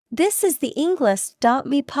This is the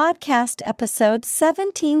Englist.me podcast episode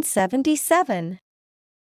 1777.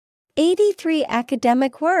 83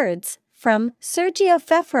 academic words from Sergio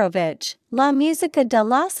Feferovich, La música de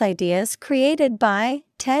las ideas created by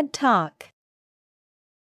TED Talk.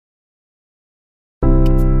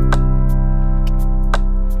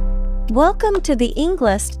 Welcome to the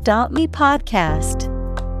Englist.me podcast.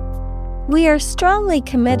 We are strongly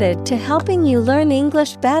committed to helping you learn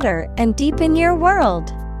English better and deepen your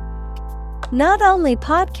world. Not only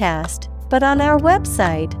podcast, but on our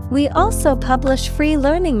website, we also publish free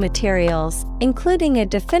learning materials, including a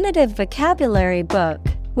definitive vocabulary book,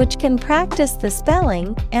 which can practice the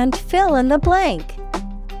spelling and fill in the blank.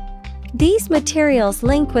 These materials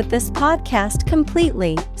link with this podcast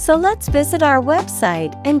completely, so let's visit our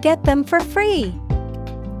website and get them for free.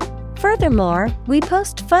 Furthermore, we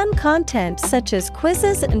post fun content such as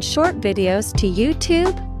quizzes and short videos to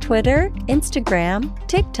YouTube, Twitter, Instagram,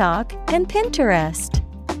 TikTok, and Pinterest.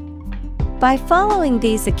 By following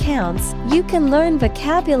these accounts, you can learn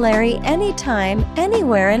vocabulary anytime,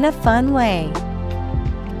 anywhere in a fun way.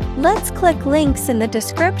 Let's click links in the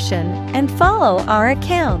description and follow our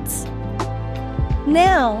accounts.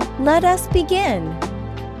 Now, let us begin.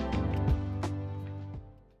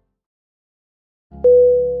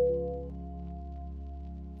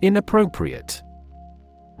 Inappropriate.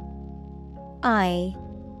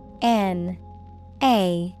 Inappropriate.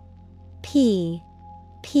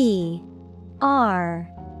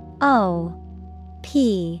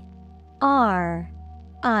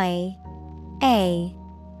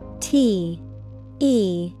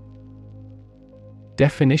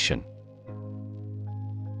 Definition: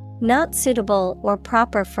 Not suitable or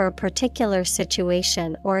proper for a particular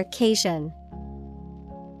situation or occasion.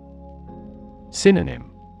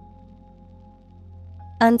 Synonym: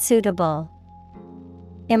 Unsuitable,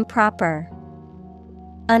 improper,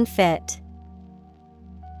 unfit.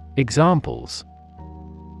 Examples: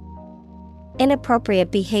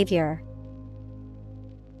 Inappropriate behavior,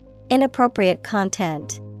 inappropriate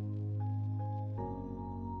content.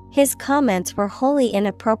 His comments were wholly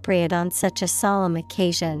inappropriate on such a solemn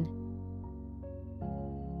occasion.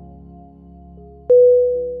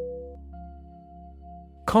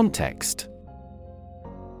 Context.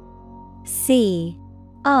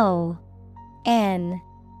 CONTEXT.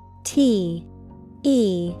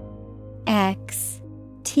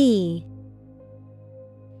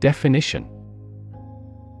 Definition: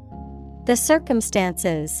 The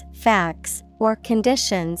circumstances, facts, or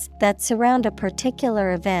conditions that surround a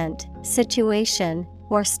particular event, situation,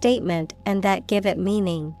 or statement and that give it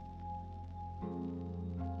meaning.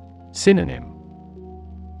 Synonym: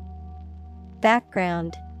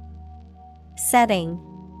 Background, setting,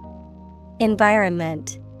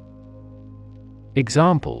 environment.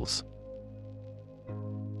 Examples: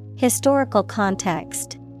 Historical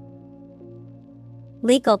context,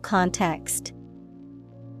 legal context.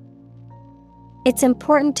 It's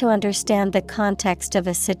important to understand the context of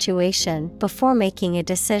a situation before making a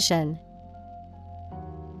decision.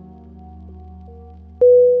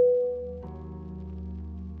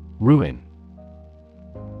 Ruin.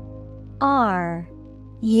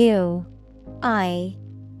 RUIN.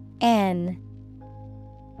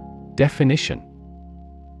 Definition: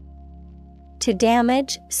 To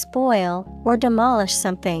damage, spoil, or demolish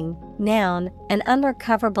something. Noun, an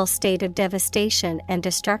unrecoverable state of devastation and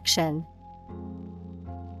destruction.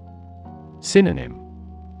 Synonym: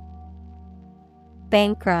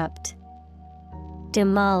 Bankrupt,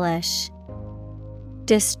 demolish,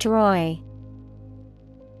 destroy.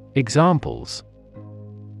 Examples: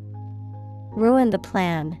 Ruin the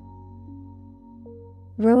plan,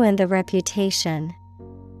 ruin the reputation.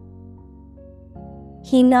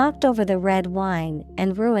 He knocked over the red wine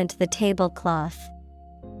and ruined the tablecloth.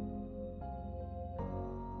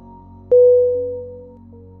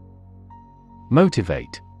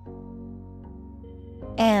 Motivate.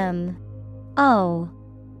 MOTIVATE.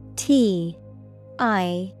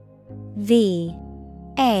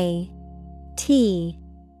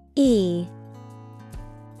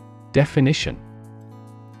 Definition: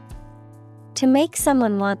 To make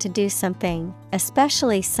someone want to do something,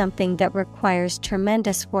 especially something that requires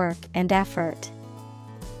tremendous work and effort.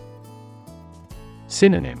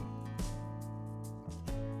 Synonym: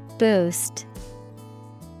 Boost,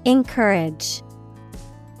 encourage,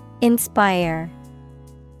 inspire.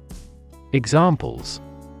 Examples: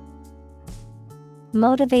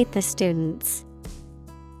 Motivate the students.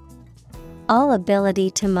 All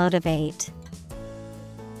ability to motivate.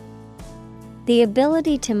 The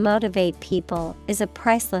ability to motivate people is a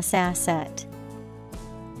priceless asset.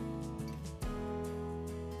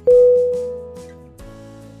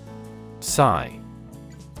 Sigh.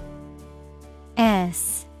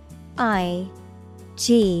 S-I-G-H.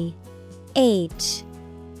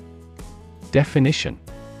 Definition: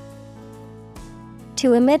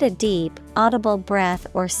 to emit a deep, audible breath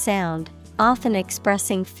or sound, often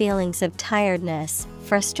expressing feelings of tiredness,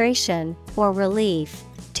 frustration, or relief,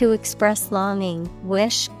 to express longing,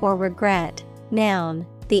 wish, or regret. Noun,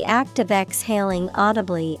 the act of exhaling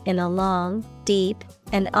audibly in a long, deep,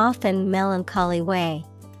 and often melancholy way.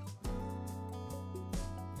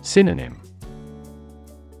 Synonym: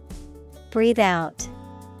 Breathe out,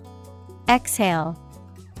 exhale,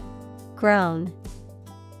 groan.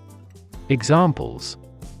 Examples: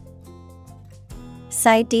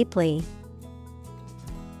 sigh deeply,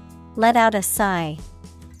 let out a sigh.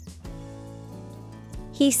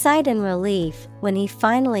 He sighed in relief when he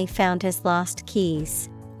finally found his lost keys.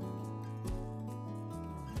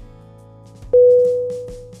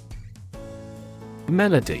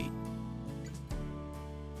 Melody.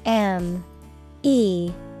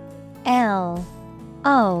 M-E-L-O-D-Y.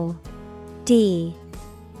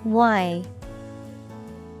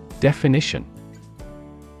 Definition: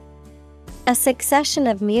 a succession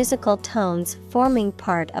of musical tones forming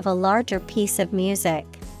part of a larger piece of music.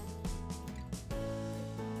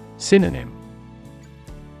 Synonym: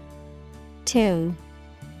 tune,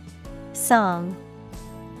 song,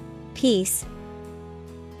 piece.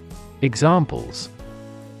 Examples: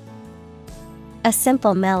 a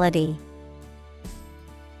simple melody,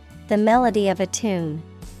 the melody of a tune.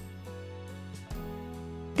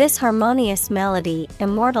 This harmonious melody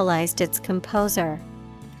immortalized its composer.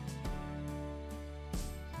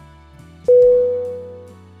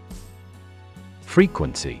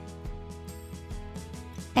 Frequency.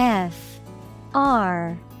 Frequency.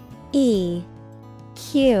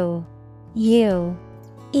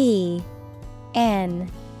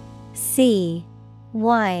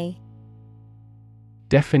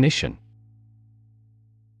 Definition: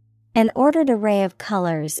 an ordered array of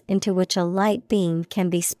colors into which a light beam can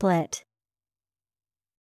be split.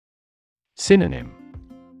 Synonym: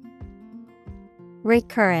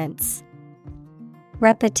 recurrence,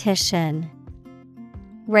 repetition,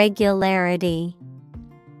 regularity.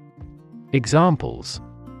 Examples: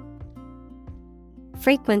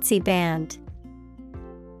 frequency band,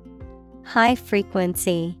 high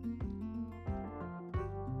frequency.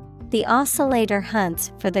 The oscillator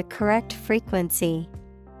hunts for the correct frequency.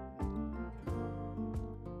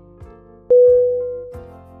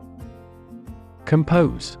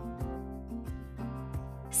 Compose.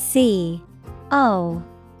 C-O-M-P-O-S-E.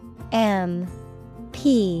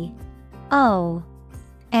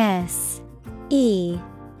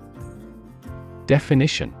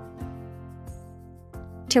 Definition: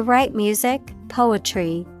 to write music,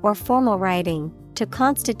 poetry, or formal writing, to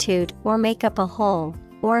constitute or make up a whole,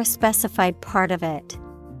 or a specified part of it.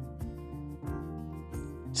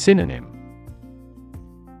 Synonym: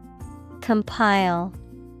 compile,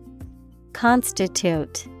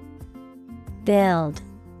 constitute, build.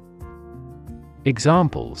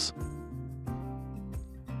 Examples: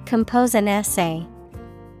 compose an essay,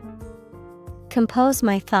 compose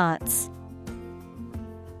my thoughts.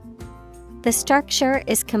 The structure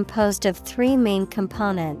is composed of 3 main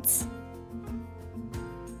components.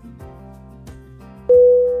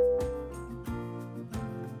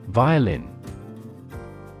 Violin.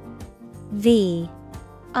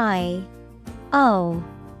 V-I-O-L-I-N.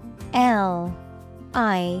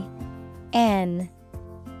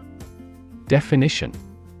 Definition: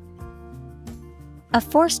 a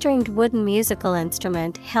 4-stringed wooden musical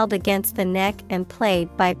instrument held against the neck and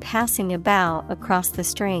played by passing a bow across the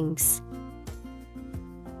strings.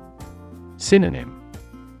 Synonym: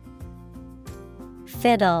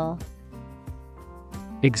 fiddle.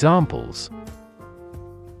 Examples: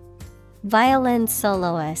 violin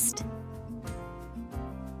soloist,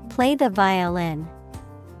 play the violin.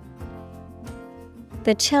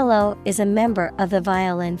 The cello is a member of the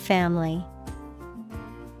violin family.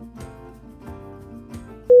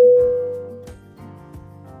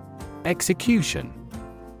 Execution.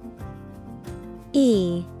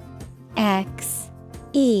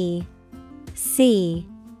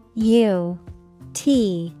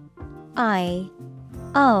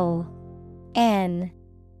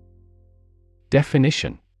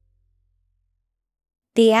 Definition: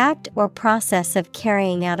 the act or process of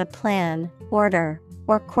carrying out a plan, order,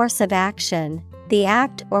 or course of action, the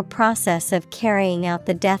act or process of carrying out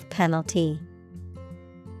the death penalty.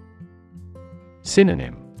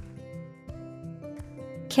 Synonym: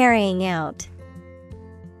 carrying out,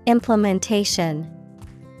 implementation,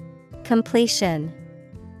 completion.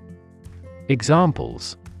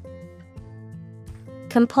 Examples: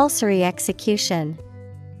 compulsory execution.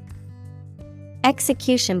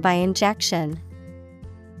 Execution by injection.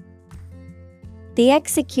 The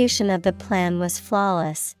execution of the plan was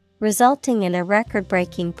flawless, resulting in a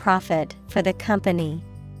record-breaking profit for the company.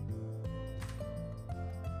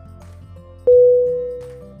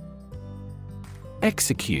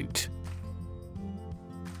 Execute.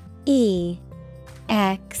 E-X-E-C-U-T-E.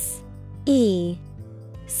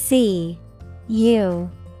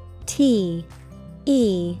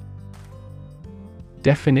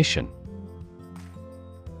 Definition: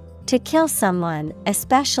 to kill someone,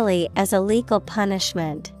 especially as a legal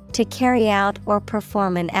punishment, to carry out or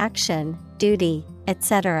perform an action, duty,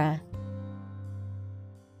 etc.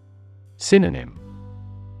 Synonym: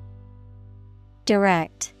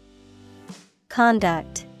 direct,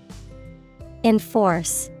 conduct,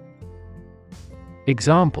 enforce.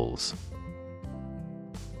 Examples: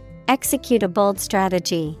 execute a bold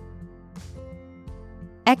strategy.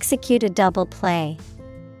 Execute a double play.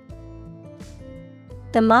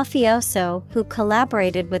 The mafioso who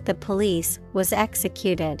collaborated with the police was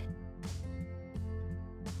executed.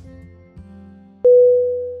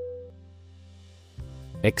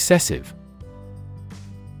 Excessive.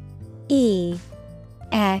 E-X-C-E-S-S-I-V-E.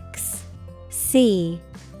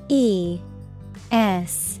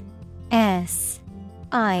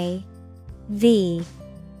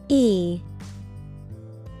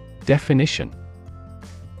 Definition: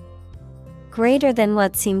 greater than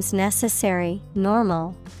what seems necessary,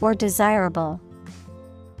 normal, or desirable.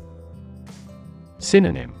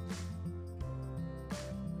 Synonym: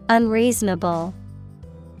 unreasonable,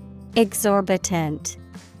 exorbitant,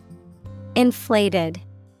 inflated.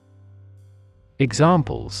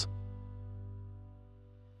 Examples: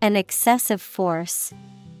 an excessive force.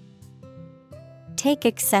 Take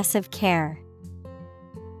excessive care.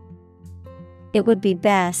 It would be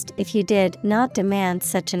best if you did not demand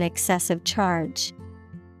such an excessive charge.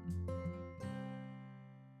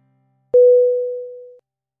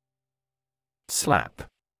 Slap.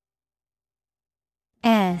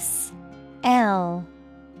 S-L-A-P.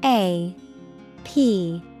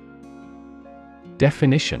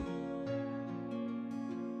 Definition: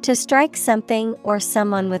 to strike something or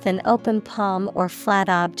someone with an open palm or flat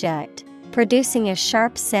object, producing a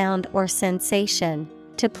sharp sound or sensation.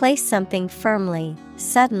 To place something firmly,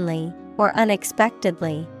 suddenly, or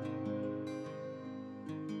unexpectedly.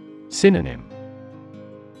 Synonym: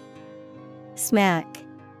 smack,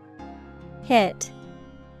 hit,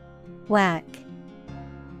 whack.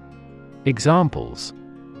 Examples: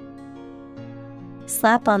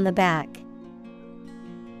 slap on the back.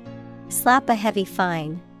 Slap a heavy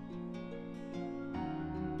fine.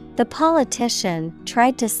 The politician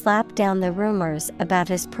tried to slap down the rumors about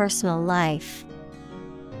his personal life.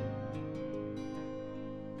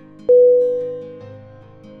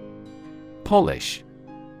 Polish.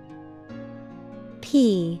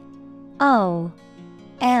 P-O-L-I-S-H.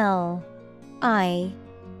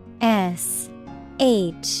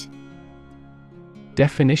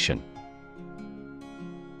 Definition: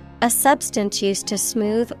 a substance used to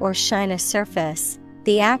smooth or shine a surface,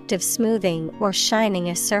 the act of smoothing or shining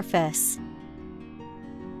a surface.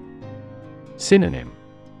 Synonym: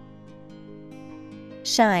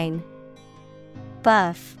 shine,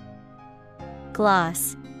 buff,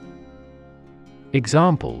 gloss.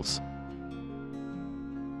 Examples: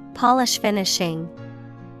 polish finishing.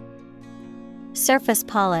 Surface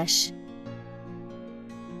polish.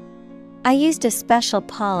 I used a special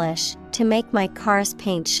polish to make my car's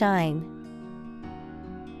paint shine.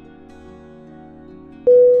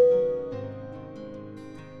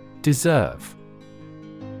 Deserve.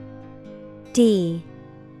 D-E-S-E-R-V-E.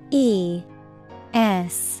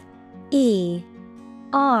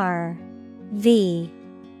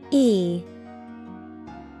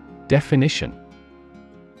 Definition: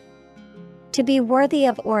 to be worthy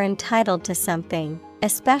of or entitled to something,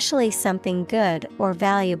 especially something good or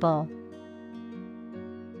valuable.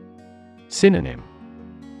 Synonym: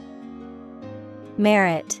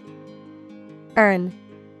 merit, earn,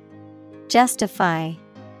 justify.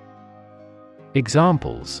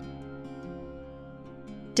 Examples: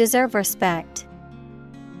 deserve respect.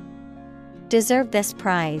 Deserve this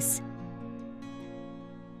prize.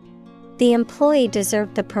 The employee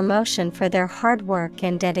deserved the promotion for their hard work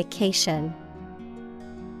and dedication.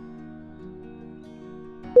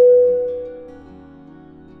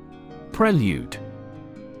 Prelude.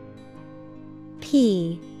 P-R-E-L-U-D-E.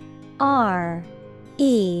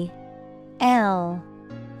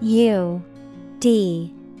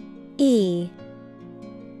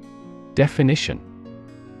 Definition: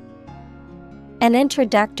 An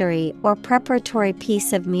introductory or preparatory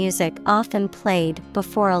piece of music often played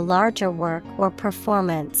before a larger work or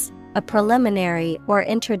performance, a preliminary or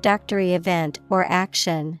introductory event or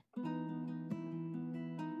action.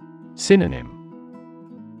 Synonym: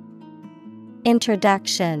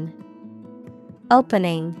 Introduction,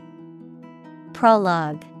 Opening,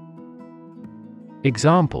 Prologue.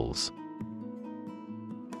 Examples: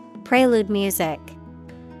 Prelude music,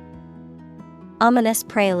 Ominous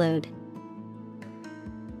prelude.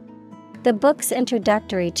 The book's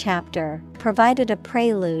introductory chapter provided a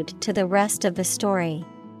prelude to the rest of the story.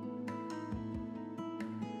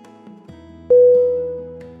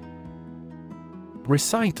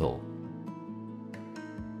 Recital.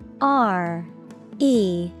 R-E-C-I-T-A-L.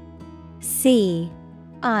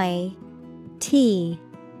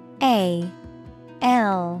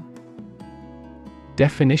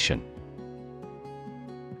 Definition: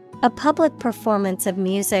 A public performance of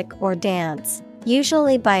music or dance,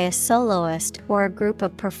 usually by a soloist or a group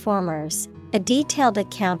of performers, a detailed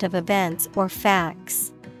account of events or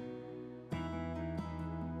facts.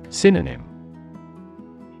 Synonym: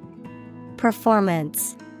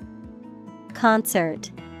 Performance,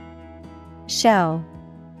 Concert, Show.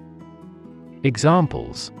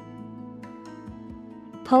 Examples: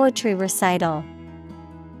 Poetry recital.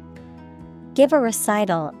 Give a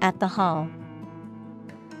recital at the hall.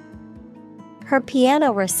 Her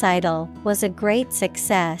piano recital was a great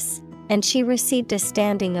success, and she received a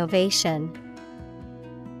standing ovation.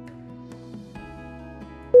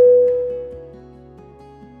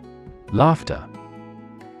 Laughter.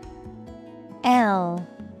 L-A-U-G-H-T-E-R.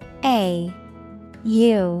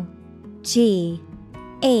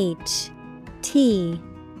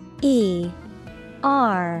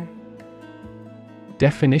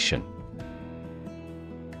 Definition: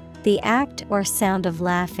 The act or sound of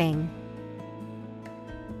laughing.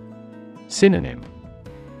 Synonym: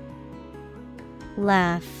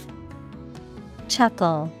 Laugh,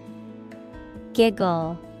 chuckle,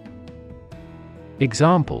 giggle.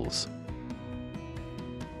 Examples: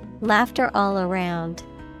 Laughter all around.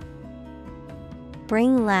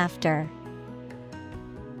 Bring laughter.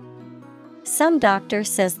 Some doctor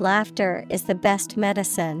says laughter is the best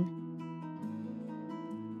medicine.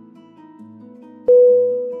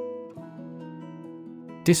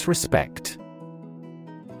 Disrespect.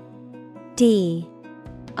 D-I-S-R-E-S-P-E-C-T.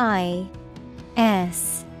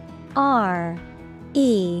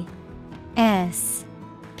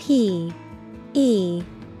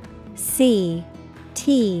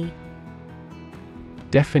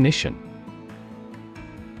 Definition: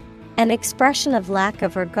 An expression of lack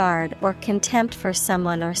of regard or contempt for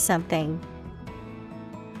someone or something.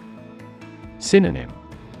 Synonym: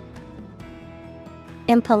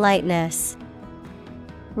 Impoliteness,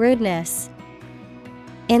 rudeness,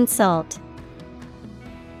 insult.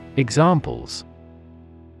 Examples: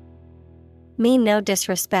 Mean no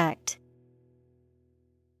disrespect.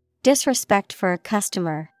 Disrespect for a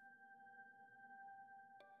customer.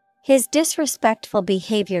 His disrespectful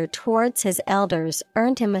behavior towards his elders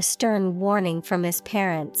earned him a stern warning from his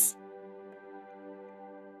parents.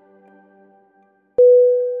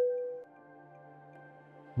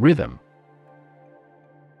 Rhythm.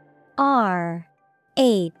 R-H-Y-T-H-M.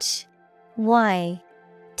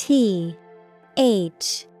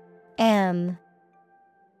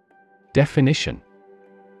 Definition: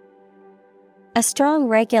 A strong,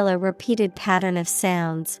 regular, repeated pattern of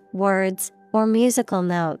sounds, words, or musical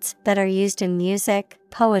notes that are used in music,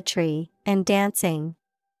 poetry, and dancing.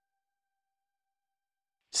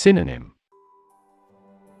 Synonym: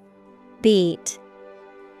 Beat,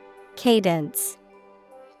 cadence,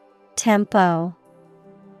 tempo.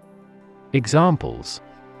 Examples: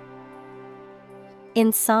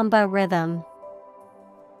 In samba rhythm.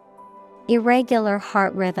 Irregular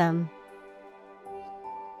heart rhythm.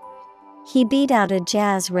 He beat out a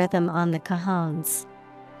jazz rhythm on the cajones.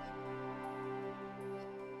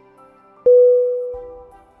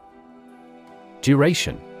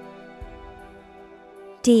 Duration.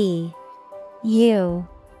 D-U-R-A-T-I-O-N.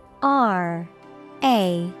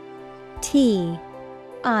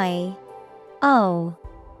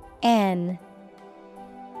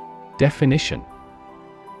 Definition: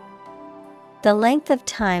 The length of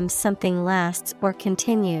time something lasts or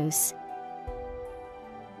continues.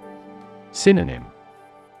 Synonym: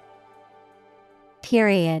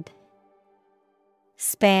 Period,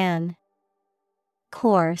 span,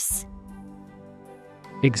 course.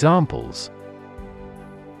 Examples: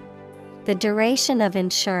 The duration of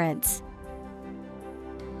insurance.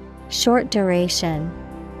 Short duration.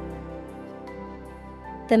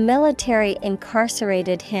 The military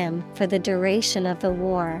incarcerated him for the duration of the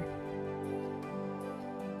war.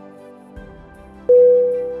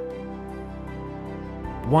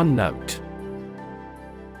 One note.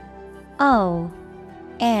 O-N-E-N-O-T-E.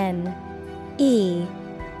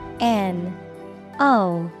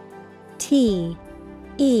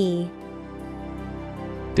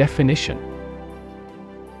 Definition: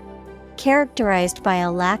 characterized by a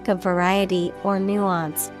lack of variety or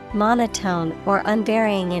nuance, monotone or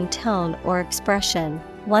unvarying in tone or expression,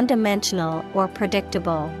 one-dimensional or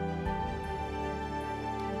predictable.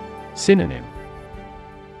 Synonym: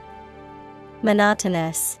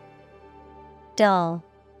 monotonous, dull,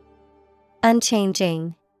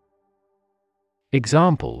 unchanging.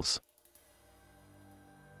 Examples: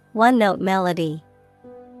 one-note melody,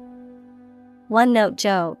 one-note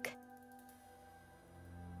joke.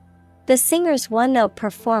 The singer's one-note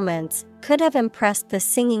performance could have impressed the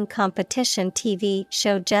singing competition TV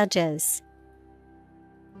show judges.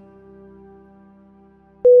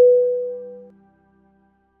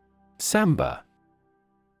 Samba.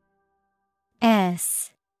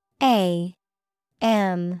 S-A-M-B-A.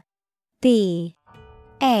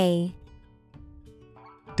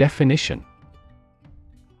 Definition: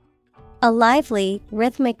 a lively,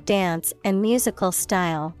 rhythmic dance and musical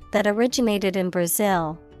style that originated in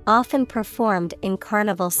Brazil, often performed in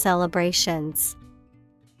carnival celebrations.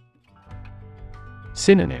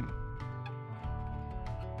 Synonym: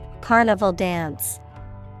 carnival dance,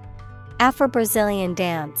 Afro-Brazilian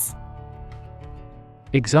dance.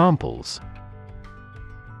 Examples: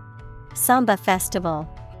 samba festival,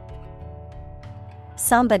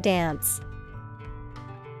 samba dance.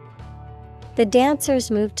 The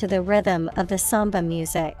dancers moved to the rhythm of the samba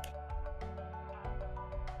music.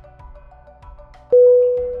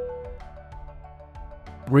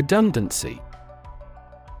 Redundancy.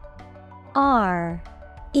 R-E-D-U-N-D-A-N-C-Y.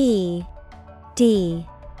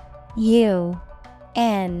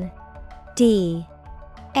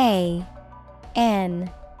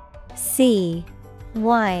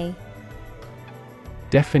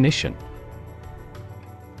 Definition: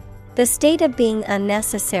 the state of being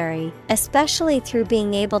unnecessary, especially through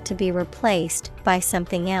being able to be replaced by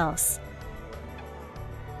something else.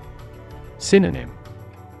 Synonym: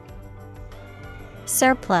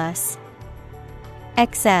 surplus,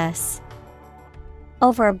 excess,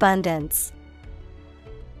 overabundance.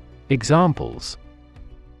 Examples: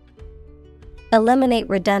 eliminate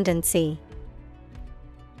redundancy,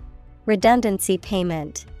 redundancy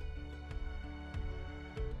payment.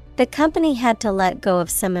 The company had to let go of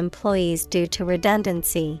some employees due to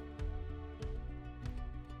redundancy.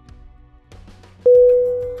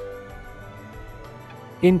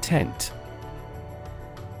 Intent.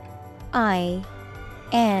 I-N-T-E-N-T.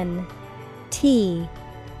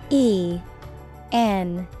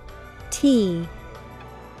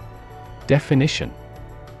 Definition: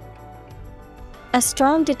 a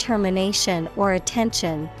strong determination or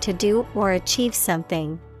attention to do or achieve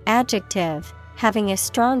something. Adjective, having a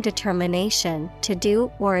strong determination to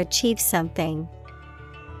do or achieve something.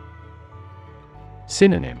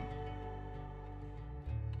 Synonym: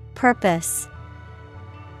 purpose,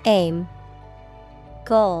 aim,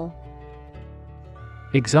 goal.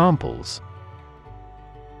 Examples: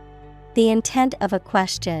 the intent of a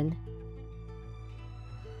question,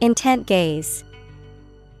 intent gaze.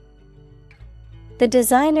 The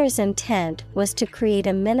designer's intent was to create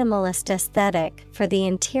a minimalist aesthetic for the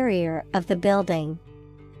interior of the building.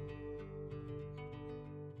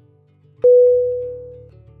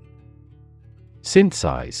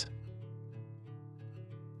 Synthesize.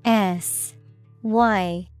 S-Y-N-T-H-E-S-I-Z-E.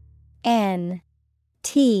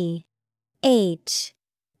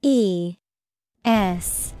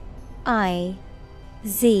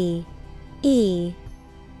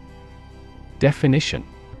 Definition: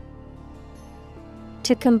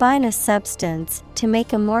 to combine a substance to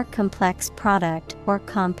make a more complex product or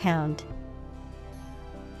compound.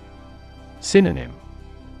 Synonym: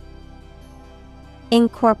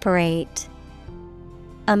 incorporate,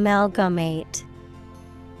 amalgamate.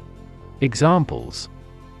 Examples: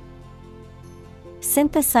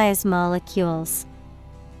 synthesize molecules,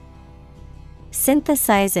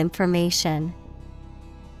 synthesize information.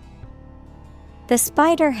 The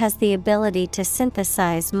spider has the ability to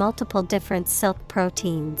synthesize multiple different silk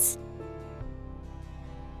proteins.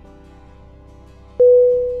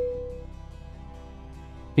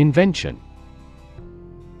 Invention.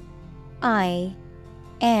 I-N-V-E-N-T-I-O-N.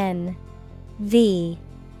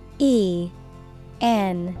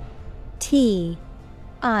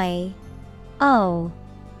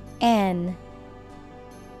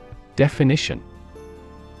 Definition: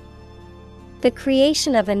 the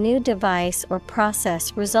creation of a new device or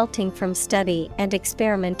process resulting from study and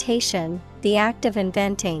experimentation, the act of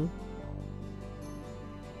inventing.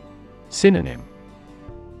 Synonym: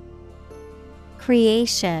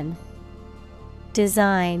 creation,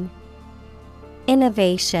 design,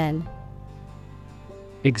 innovation.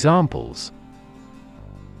 Examples: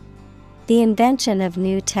 The invention of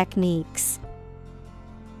new techniques.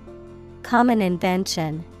 Common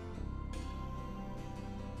invention.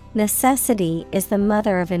 Necessity is the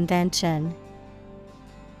mother of invention.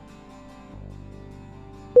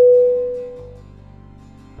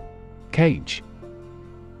 Cage.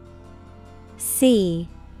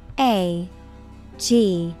 C-A-G-E.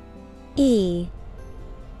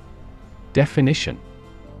 Definition: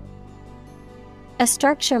 A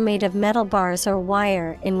structure made of metal bars or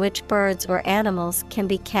wire in which birds or animals can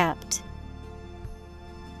be kept.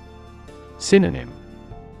 Synonym: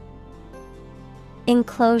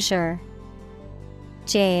 Enclosure,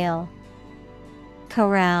 jail,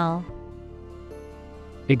 corral.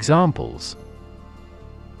 Examples: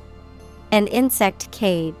 An insect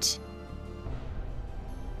cage.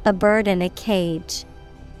 A bird in a cage.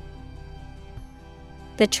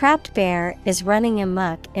 The trapped bear is running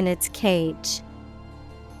amok in its cage.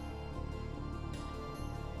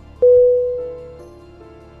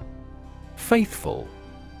 Faithful.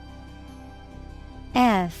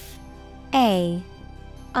 F-A-I-T-H-F-U-L.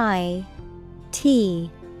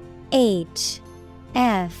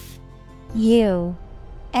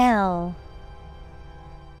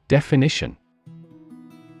 Definition: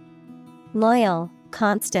 Loyal,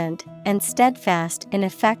 constant, and steadfast in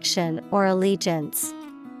affection or allegiance.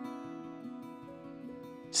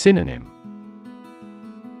 Synonym: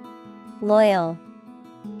 Loyal,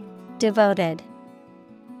 devoted,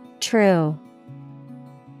 true.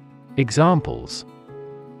 Examples: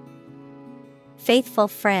 Faithful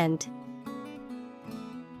friend.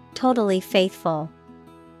 Totally faithful.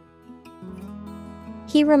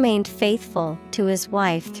 He remained faithful to his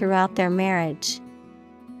wife throughout their marriage.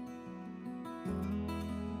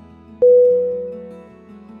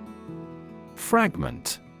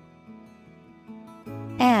 Fragment.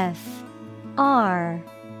 F-R-A-G-M-E-N-T.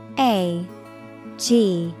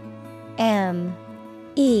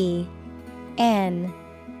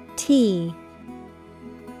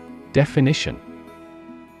 Definition: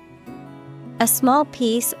 A small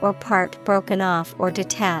piece or part broken off or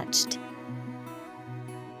detached.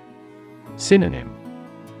 Synonym: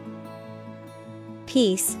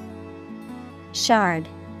 Piece, shard,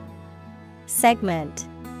 segment.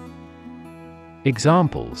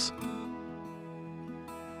 Examples: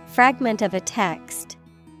 Fragment of a text.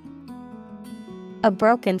 A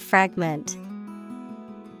broken fragment.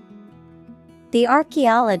 The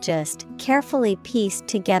archaeologist carefully pieced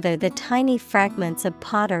together the tiny fragments of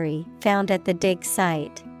pottery found at the dig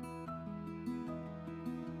site.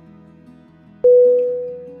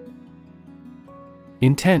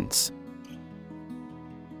 Intense.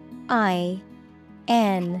 I-N-T-E-N-S-E.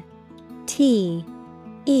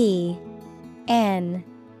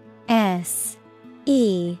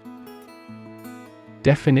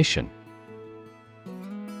 Definition: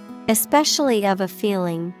 Especially of a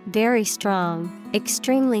feeling, very strong,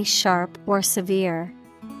 extremely sharp or severe.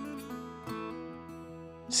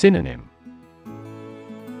 Synonym: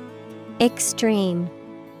 Extreme,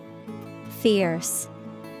 fierce,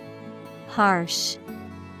 harsh.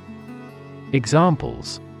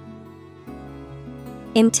 Examples: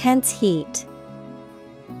 Intense heat.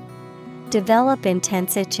 Develop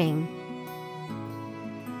intense itching.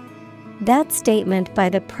 That statement by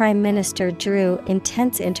the Prime Minister drew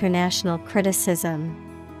intense international criticism.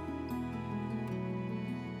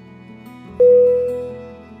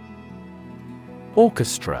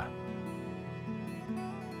 Orchestra.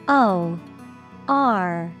 O-R-C-H-E-S-T-R-A.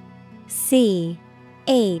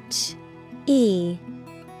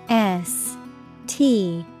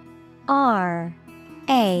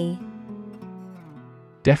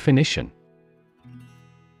 Definition: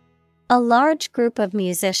 A large group of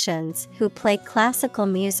musicians who play classical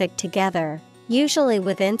music together, usually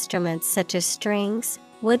with instruments such as strings,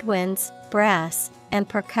 woodwinds, brass, and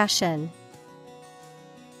percussion.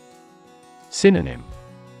 Synonym: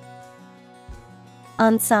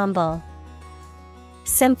 Ensemble,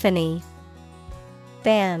 symphony,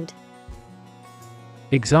 band.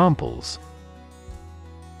 Examples: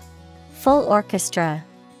 Full orchestra.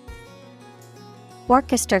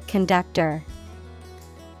 Orchestra conductor.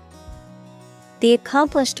 The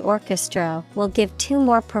accomplished orchestra will give 2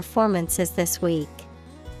 more performances this week.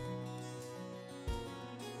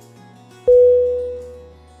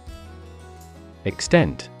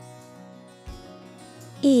 Extent.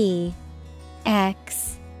 E-X-T-E-N-T.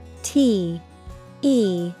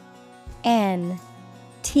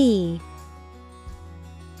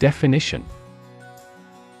 Definition: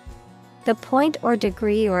 The point or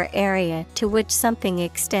degree or area to which something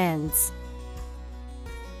extends.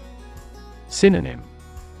 Synonym: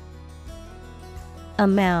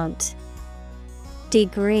 Amount,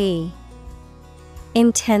 degree,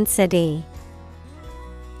 intensity.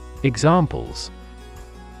 Examples: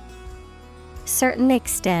 Certain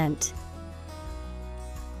extent.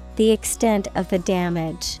 The extent of the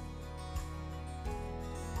damage.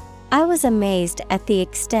 I was amazed at the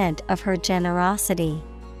extent of her generosity.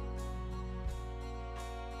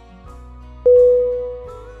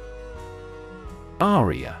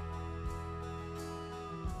 Aria.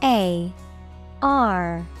 A-R-I-A.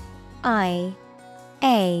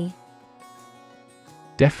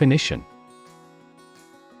 Definition: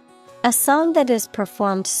 A song that is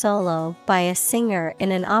performed solo by a singer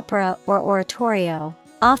in an opera or oratorio,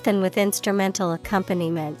 often with instrumental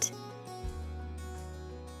accompaniment.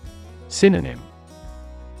 Synonym: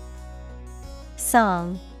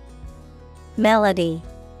 Song, melody,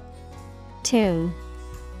 tune.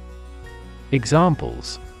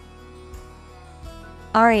 Examples: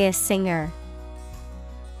 Aria singer.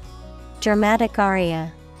 Dramatic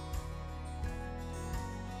aria.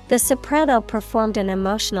 The soprano performed an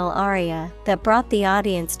emotional aria that brought the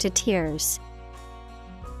audience to tears.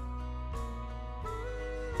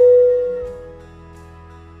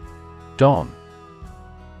 Don.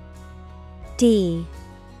 D-O-N.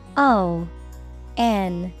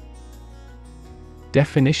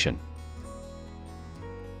 Definition: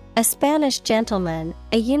 A Spanish gentleman,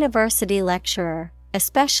 a university lecturer,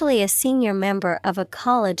 especially a senior member of a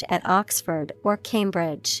college at Oxford or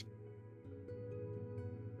Cambridge.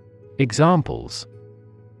 Examples: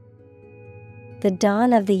 The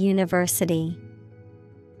Don of the University.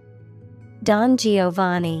 Don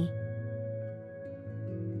Giovanni.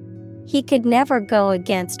 He could never go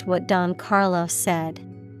against what Don Carlos said.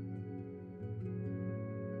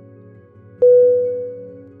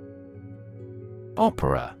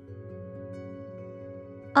 Opera.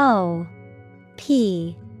 O-P-E-R-A.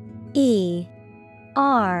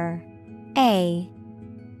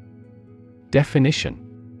 Definition: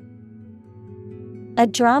 A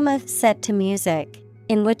drama set to music,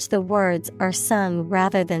 in which the words are sung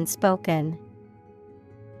rather than spoken.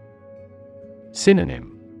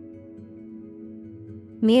 Synonym: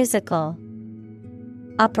 Musical,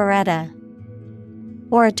 operetta,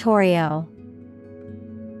 oratorio.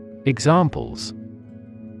 Examples: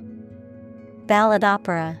 Ballad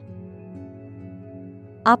opera.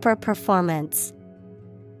 Opera performance.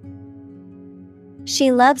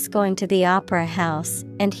 She loves going to the opera house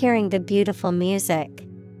and hearing the beautiful music.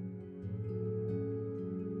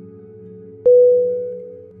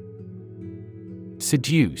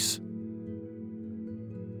 Seduce.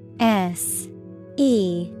 S-E-D-U-C-E.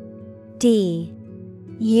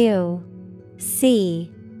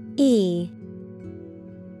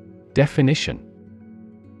 Definition: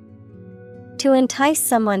 To entice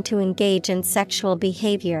someone to engage in sexual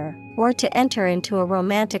behavior, or to enter into a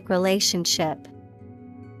romantic relationship.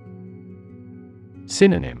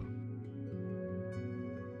 Synonym: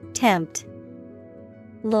 Tempt,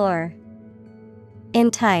 lure,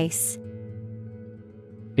 entice.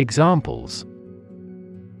 Examples: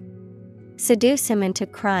 Seduce him into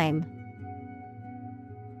crime.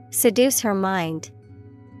 Seduce her mind.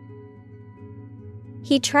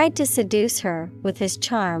 He tried to seduce her with his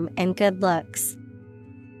charm and good looks.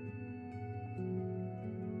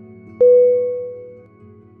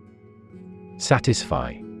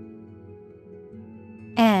 Satisfy.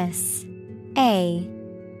 S-A-T-I-S-F-Y.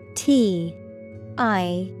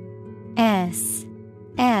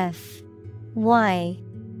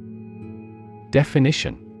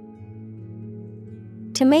 Definition: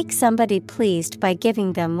 To make somebody pleased by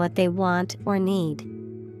giving them what they want or need.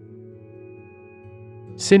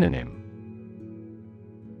 Synonym: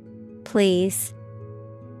 Please,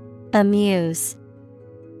 amuse,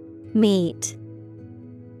 meet.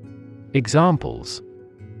 Examples: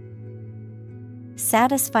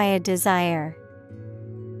 Satisfy a desire.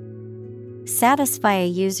 Satisfy a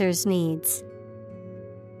user's needs.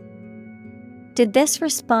 Did this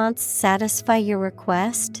response satisfy your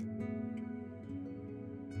request?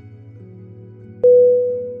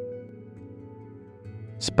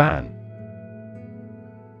 Span.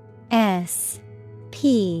 S-P-A-N.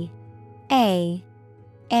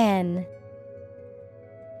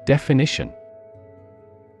 Definition: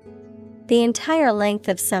 The entire length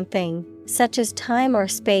of something, such as time or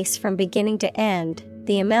space from beginning to end,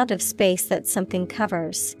 the amount of space that something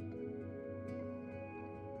covers.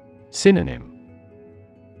 Synonym: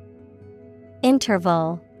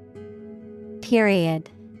 Interval, period,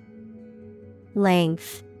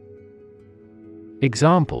 length.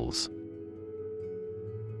 Examples: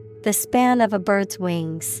 The span of a bird's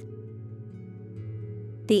wings.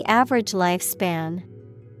 The average lifespan.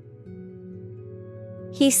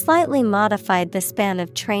 He slightly modified the span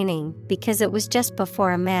of training because it was just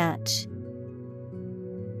before a match.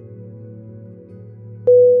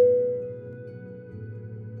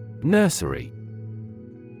 Nursery.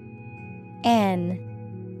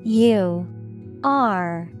 N-U-R-S-E-R-Y.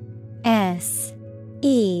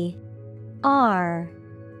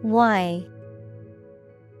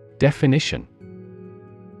 Definition: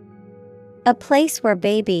 a place where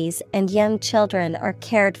babies and young children are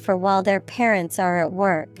cared for while their parents are at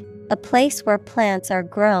work. A place where plants are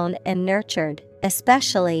grown and nurtured,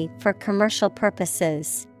 especially for commercial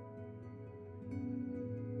purposes.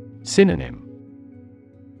 Synonym: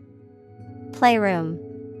 playroom,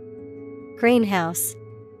 greenhouse,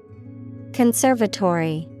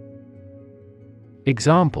 conservatory.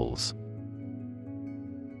 Examples: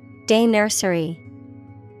 day nursery,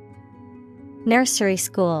 nursery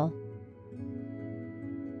school.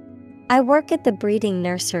 I work at the breeding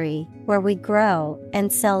nursery, where we grow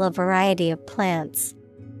and sell a variety of plants.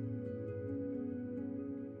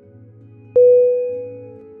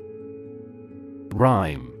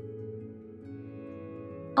 Rhyme.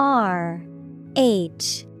 R-H-Y-M-E.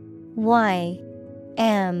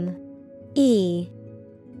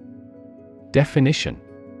 Definition: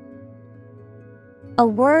 a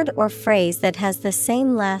word or phrase that has the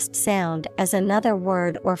same last sound as another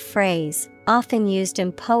word or phrase, often used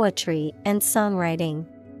in poetry and songwriting.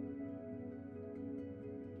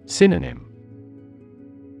 Synonym: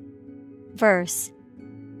 verse,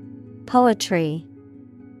 poetry,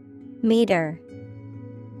 meter.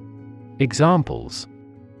 Examples: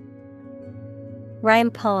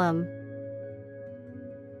 rhyme poem,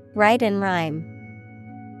 write and rhyme.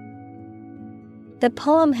 The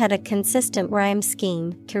poem had a consistent rhyme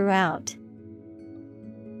scheme throughout.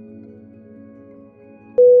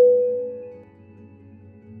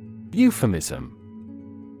 Euphemism.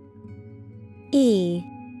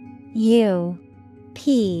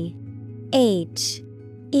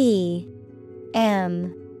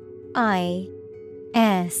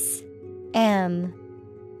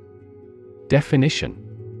 Definition: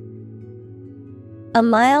 a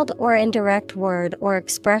mild or indirect word or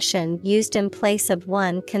expression used in place of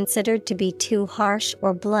one considered to be too harsh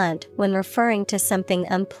or blunt when referring to something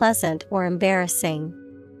unpleasant or embarrassing.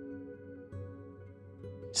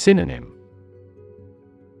 Synonym: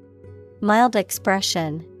 mild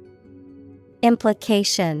expression,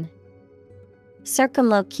 implication,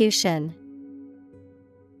 circumlocution.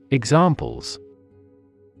 Examples: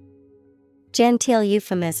 genteel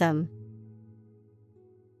euphemism,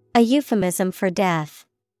 a euphemism for death.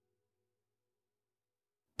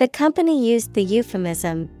 The company used the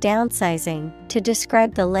euphemism downsizing to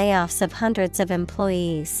describe the layoffs of hundreds of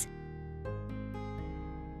employees.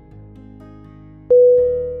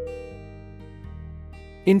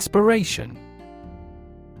 Inspiration.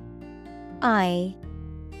 I-N-S-P-I-R-A-T-I-O-N.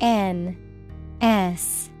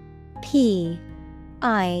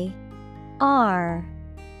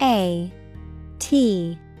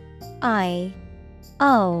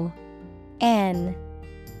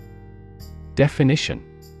 Definition: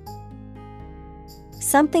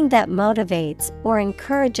 something that motivates or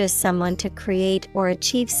encourages someone to create or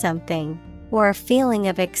achieve something, or a feeling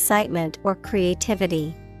of excitement or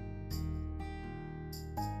creativity.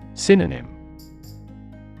 Synonym: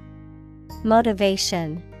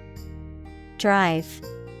 motivation, drive,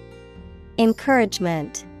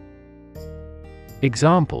 encouragement.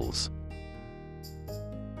 Examples: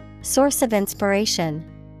 source of inspiration,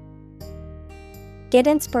 get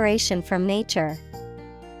inspiration from nature.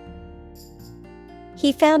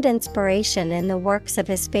 He found inspiration in the works of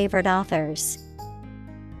his favorite authors.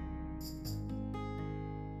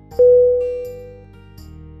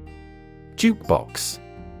 Jukebox.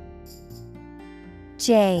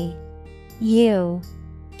 J-U-K-E-B-O-X.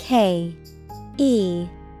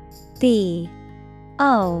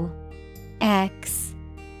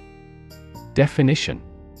 Definition: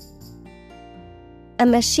 a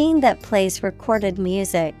machine that plays recorded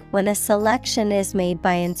music when a selection is made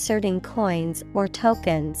by inserting coins or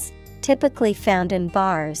tokens, typically found in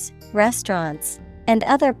bars, restaurants, and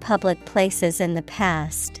other public places in the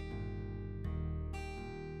past.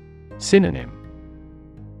 Synonym: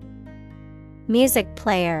 music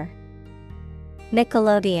player,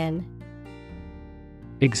 Nickelodeon.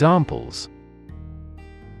 Examples: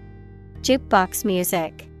 jukebox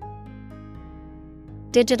music,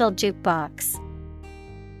 digital jukebox.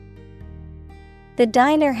 The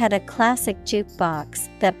diner had a classic jukebox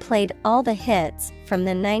that played all the hits from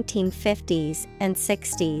the 1950s and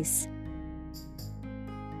 60s.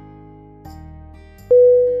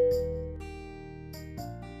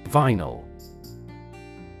 Vinyl.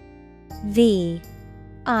 V-I-N-Y-L.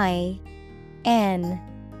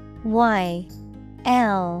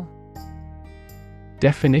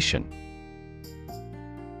 Definition: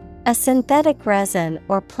 a synthetic resin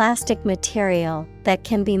or plastic material that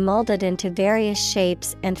can be molded into various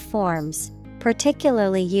shapes and forms,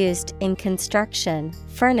 particularly used in construction,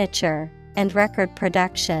 furniture, and record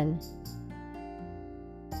production.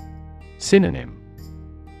 Synonym: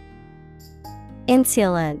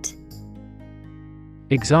 insulant.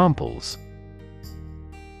 Examples: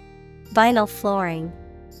 vinyl flooring,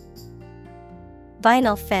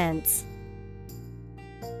 vinyl fence.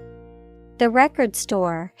 The record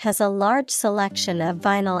store has a large selection of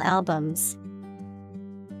vinyl albums.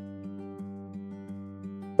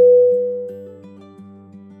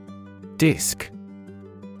 Disc.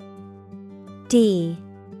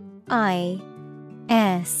 D-I-S-K.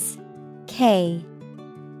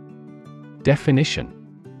 Definition: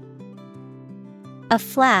 a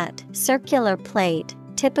flat, circular plate,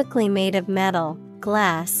 typically made of metal,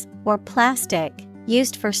 glass, or plastic,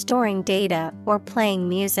 used for storing data or playing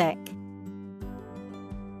music.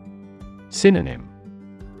 Synonym: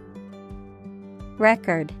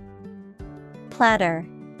 record, platter,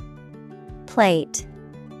 plate.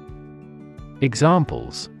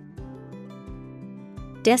 Examples: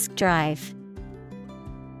 disk drive,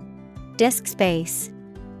 disk space.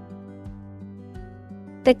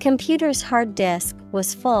 The computer's hard disk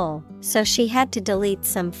was full, so she had to delete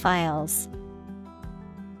some files.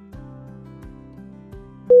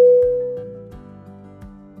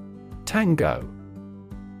 Tango.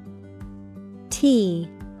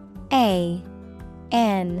 T-A-N-G-O.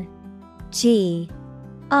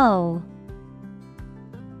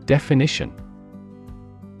 Definition: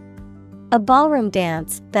 a ballroom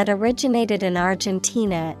dance that originated in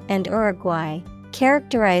Argentina and Uruguay,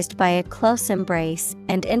 characterized by a close embrace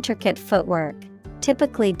and intricate footwork,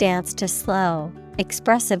 typically danced to slow,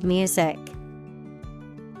 expressive music.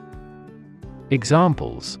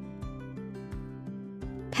 Examples: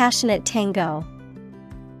 passionate tango,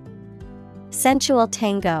 sensual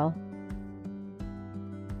tango.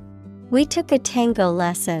 We took a tango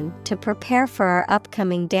lesson to prepare for our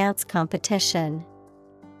upcoming dance competition.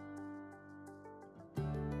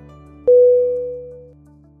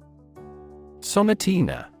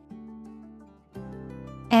 Sonatina.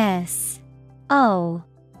 S-O-N-A-T-I-N-A.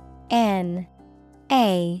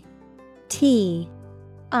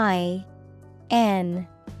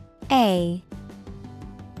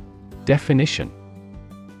 Definition: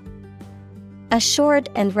 a short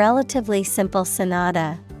and relatively simple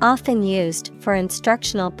sonata, often used for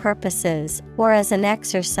instructional purposes or as an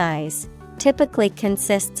exercise, typically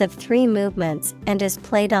consists of 3 movements and is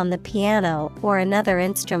played on the piano or another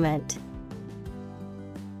instrument.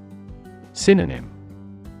 Synonym: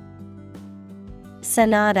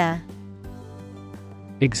 sonata.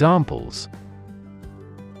 Examples: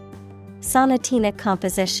 sonatina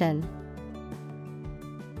composition,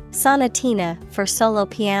 sonatina for solo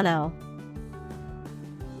piano.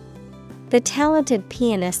 The talented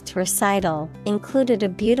pianist's recital included a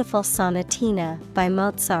beautiful sonatina by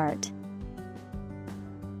Mozart.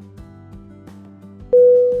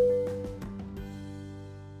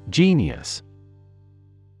 Genius.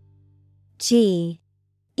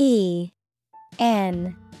 G-E-N-I-U-S.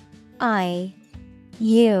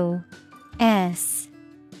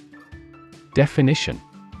 Definition: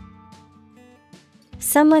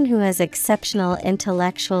 someone who has exceptional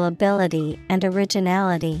intellectual ability and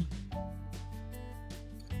originality.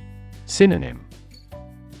 Synonym: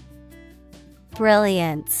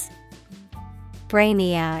 brilliance,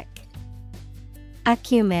 brainiac,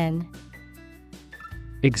 acumen.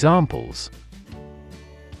 Examples: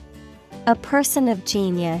 a person of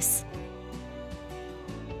genius,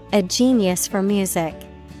 a genius for music.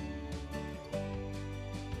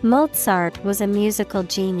 Mozart was a musical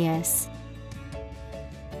genius.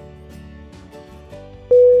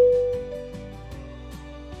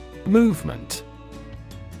 Movement.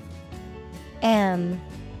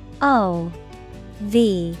 M-O-V-E-M-E-N-T.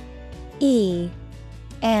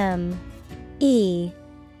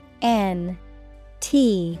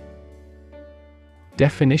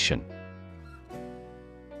 Definition: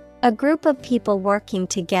 a group of people working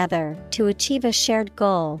together to achieve a shared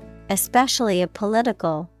goal, especially a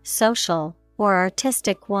political, social, or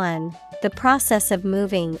artistic one, the process of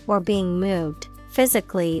moving or being moved,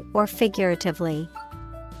 physically or figuratively.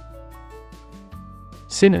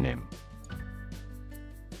 Synonym: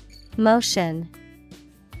 motion,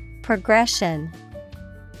 progression,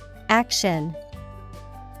 action.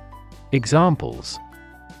 Examples: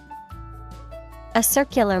 a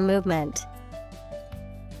circular movement,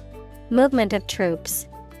 Movement of troops.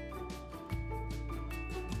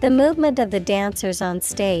 The movement of the dancers on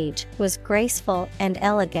stage was graceful and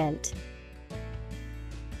elegant.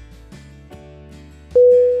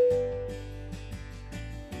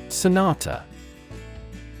 Sonata.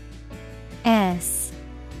 S-O-N-A-T-A.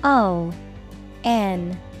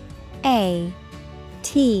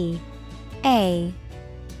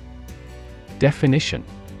 Definition: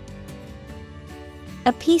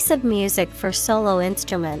 a piece of music for solo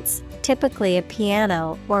instruments, typically a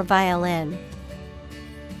piano or violin.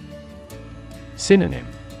 Synonym: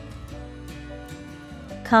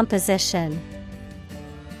 composition,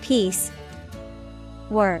 piece,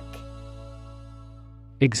 work.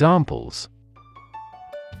 Examples: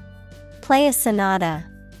 play a sonata,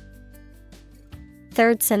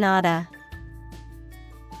 third sonata.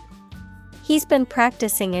 He's been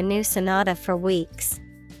practicing a new sonata for weeks.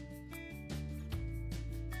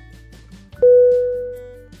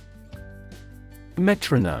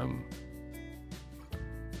 Metronome.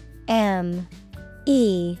 M-E-T-R-O-N-O-M-E.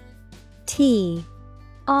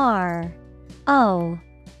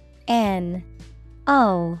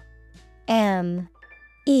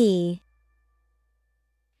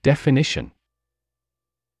 Definition: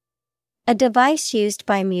 a device used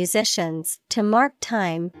by musicians to mark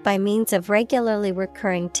time by means of regularly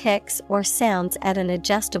recurring ticks or sounds at an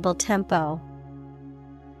adjustable tempo.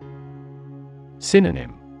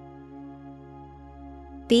 Synonym: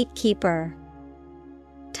 beat keeper,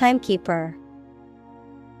 timekeeper.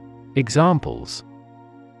 Examples: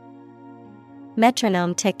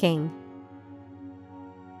 metronome ticking,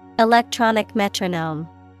 electronic metronome.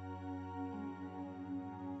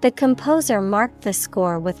 The composer marked the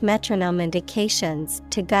score with metronome indications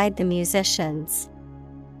to guide the musicians.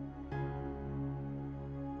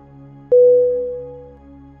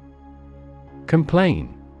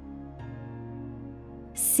 Complain.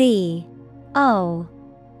 C-O-M-P-L-A-I-N.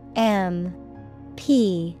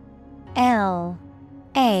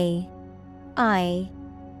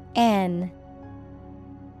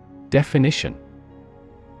 Definition: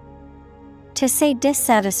 to say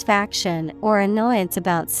dissatisfaction or annoyance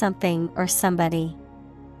about something or somebody.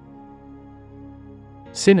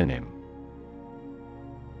 Synonym: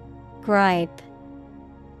 gripe,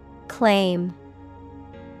 claim,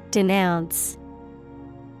 denounce.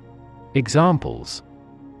 Examples: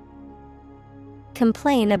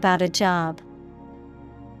 complain about a job,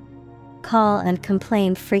 call and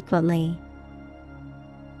complain frequently.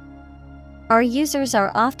 Our users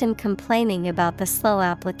are often complaining about the slow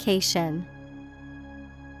application.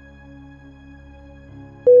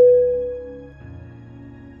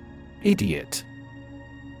 Idiot.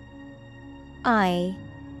 I-D-I-O-T.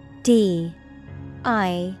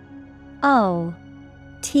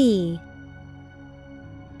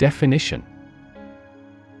 Definition: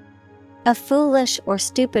 a foolish or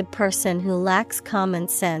stupid person who lacks common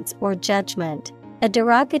sense or judgment, a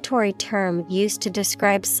derogatory term used to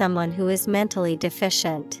describe someone who is mentally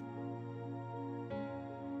deficient.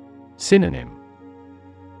 Synonym: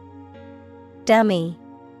 dummy,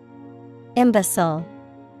 imbecile,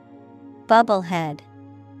 bubblehead.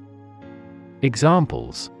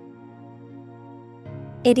 Examples: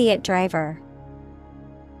 idiot driver.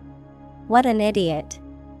 What an idiot.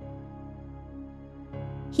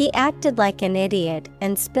 He acted like an idiot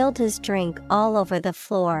and spilled his drink all over the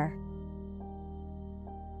floor.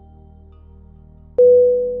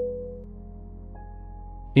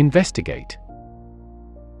 Investigate.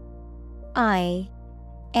 I-N-V-E-S-T-I-G-A-T-E.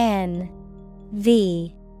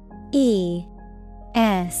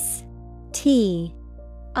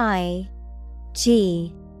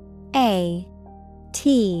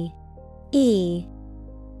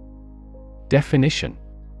 Definition: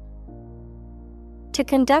 to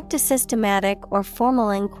conduct a systematic or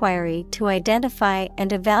formal inquiry to identify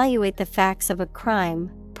and evaluate the facts of a crime,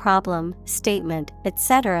 problem, statement,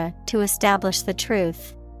 etc., to establish the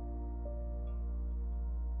truth.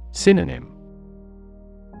 Synonym: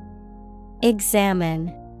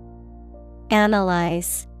 examine,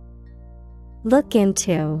 analyze, look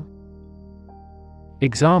into.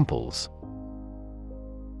 Examples: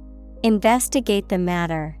 investigate the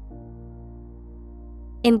matter,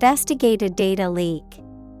 investigate a data leak.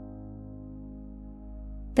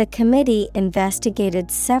 The committee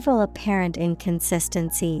investigated several apparent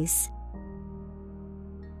inconsistencies.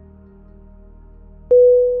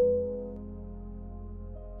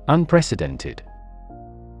 Unprecedented.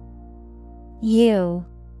 U-N-P-R-E-C-E-D-E-D.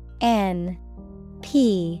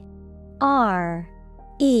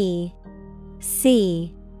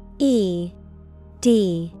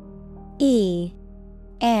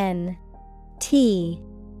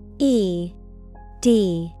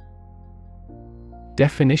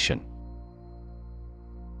 Definition: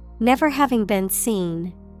 never having been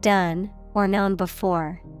seen, done, or known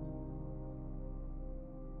before.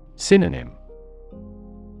 Synonym: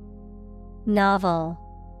 Novel,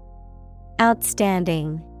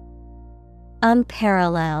 outstanding,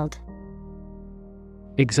 unparalleled.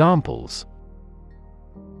 Examples: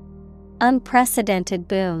 unprecedented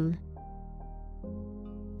boom,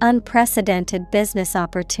 unprecedented business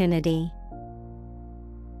opportunity.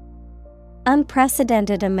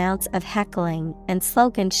 Unprecedented amounts of heckling and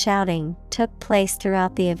slogan shouting took place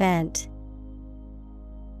throughout the event.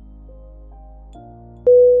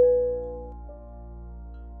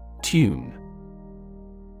 Tune.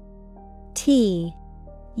 T-U-N-E.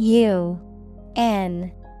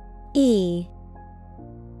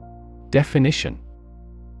 Definition: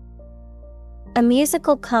 a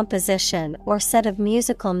musical composition or set of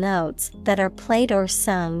musical notes that are played or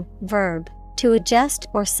sung. Verb, to adjust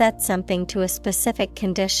or set something to a specific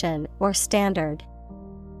condition or standard.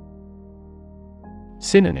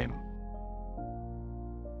 Synonym: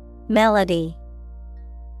 melody,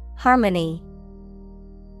 harmony.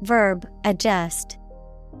 Verb, adjust.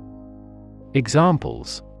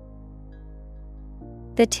 Examples: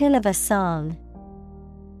 the tune of a song,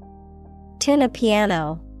 tune a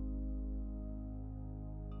piano.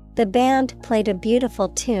 The band played a beautiful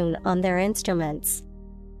tune on their instruments.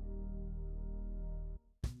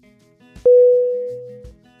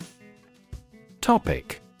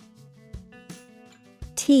 Topic: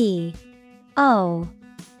 T-O-P-I-C.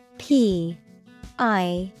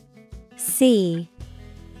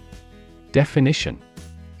 Definition: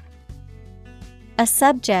 a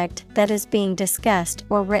subject that is being discussed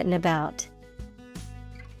or written about.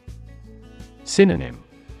 Synonym: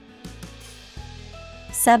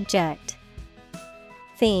 subject,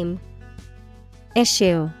 theme,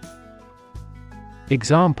 issue.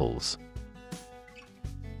 Examples: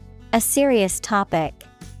 a serious topic.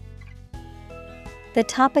 The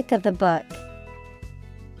topic of the book.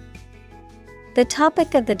 The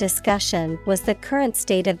topic of the discussion was the current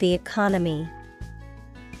state of the economy.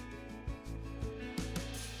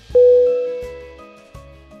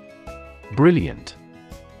 Brilliant.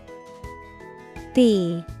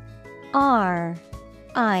 B-R-I-L-L-I-A-N-T.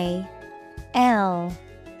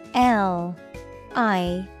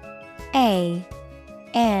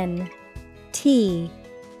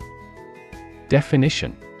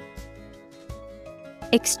 Definition: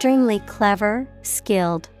 extremely clever,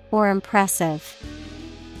 skilled, or impressive.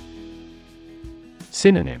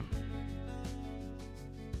 Synonym: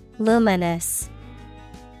 luminous,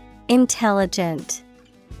 intelligent,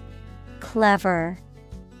 clever.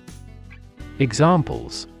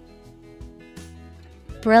 Examples: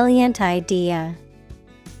 brilliant idea,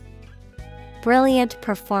 brilliant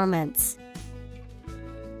performance.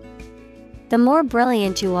 The more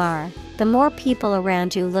brilliant you are, the more people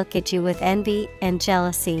around you look at you with envy and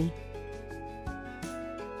jealousy.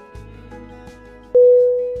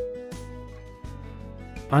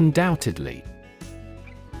 Undoubtedly.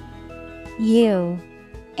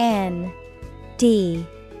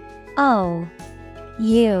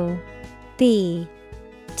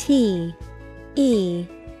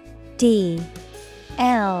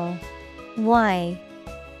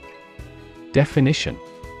 Definition: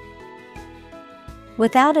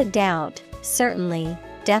 without a doubt, certainly,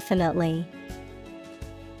 definitely.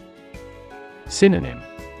 Synonym: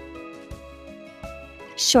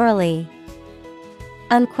 surely,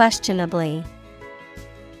 unquestionably,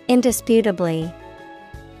 indisputably.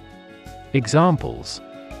 Examples: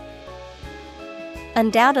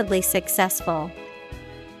 undoubtedly successful,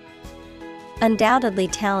 undoubtedly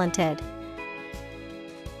talented.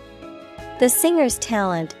 The singer's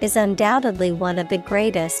talent is undoubtedly one of the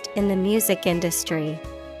greatest in the music industry.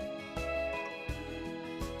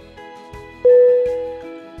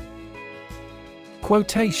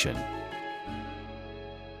 Quotation.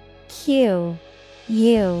 Q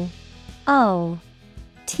U O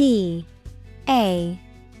T A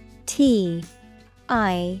T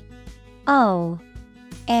I O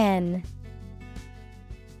N.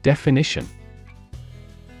 Definition: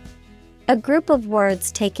 a group of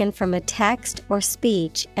words taken from a text or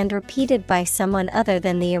speech and repeated by someone other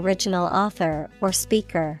than the original author or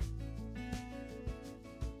speaker.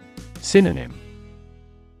 Synonym: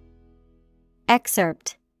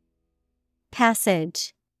 excerpt,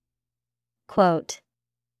 passage, quote.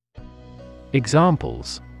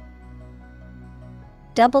 Examples: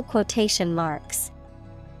 double quotation marks.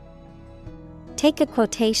 Take a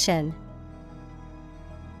quotation.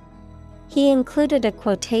 He included a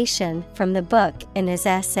quotation from the book in his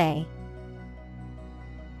essay.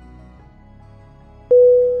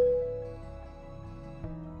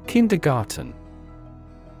 Kindergarten.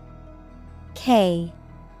 Kindergarten.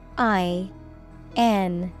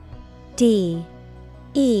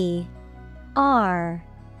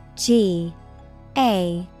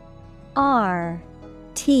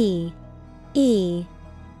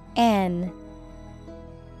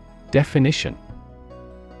 Definition: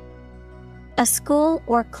 A school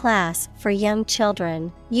or class for young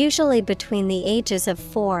children, usually between the ages of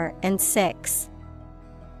 4 and 6.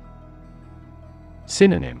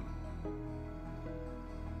 Synonym: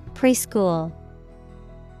 Preschool,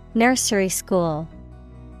 nursery school,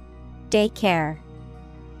 daycare.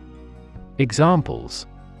 Examples: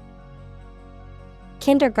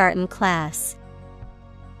 Kindergarten class,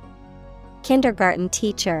 kindergarten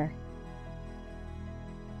teacher.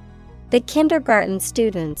 The kindergarten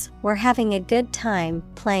students were having a good time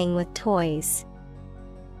playing with toys.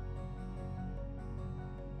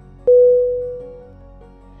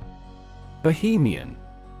 Bohemian.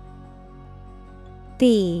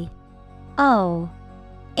 Bohemian.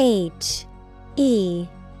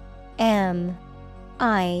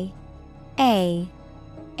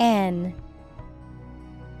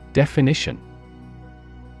 Definition: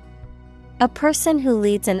 A person who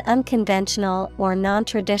leads an unconventional or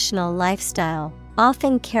non-traditional lifestyle,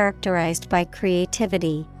 often characterized by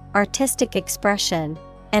creativity, artistic expression,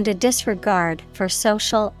 and a disregard for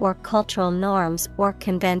social or cultural norms or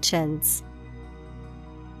conventions.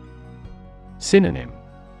 Synonym: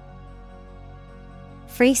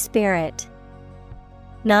 Free spirit,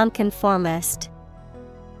 nonconformist.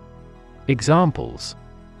 Examples: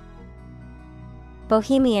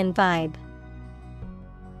 Bohemian vibe,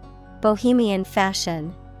 Bohemian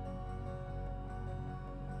fashion.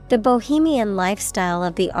 The bohemian lifestyle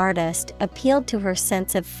of the artist appealed to her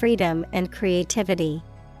sense of freedom and creativity.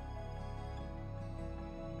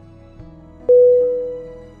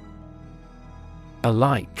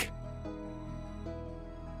 Alike.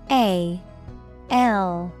 A-L-I-K-E.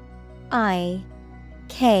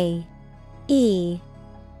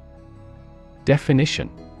 Definition: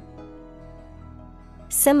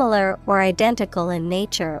 Similar or identical in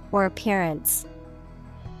nature or appearance.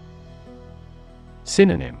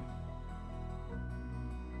 Synonym: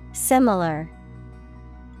 Similar,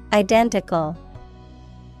 identical,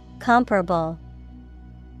 comparable.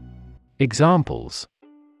 Examples: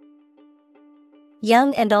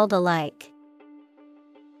 Young and old alike.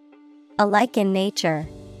 Alike in nature.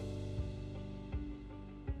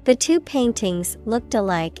 The two paintings looked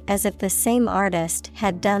alike as if the same artist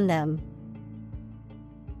had done them.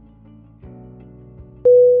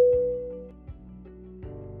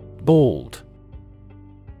 Bald.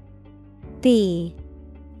 B-A-L-D.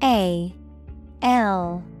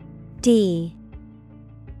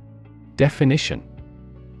 Definition: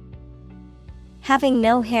 Having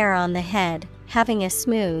no hair on the head, having a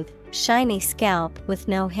smooth, shiny scalp with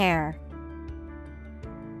no hair.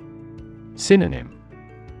 Synonym: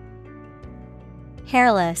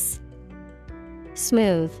 Hairless,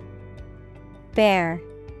 smooth, bare.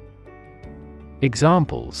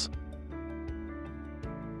 Examples: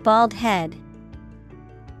 Bald head.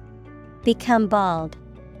 Become bald.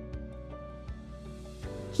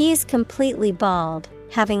 He is completely bald,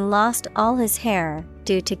 having lost all his hair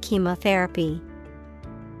due to chemotherapy.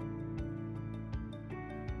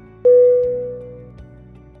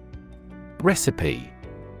 Recipe.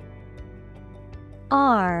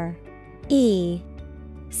 R-E-C-I-P-E.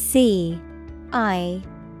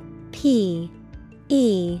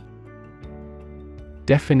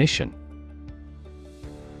 Definition: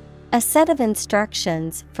 A set of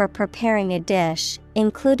instructions for preparing a dish,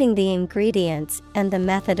 including the ingredients and the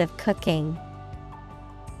method of cooking.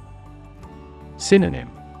 Synonym: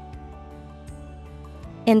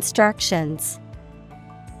 Instructions,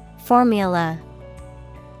 formula,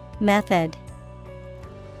 method.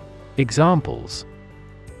 Examples: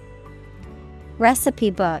 Recipe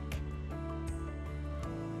book,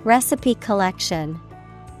 recipe collection.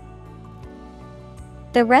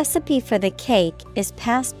 The recipe for the cake is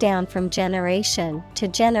passed down from generation to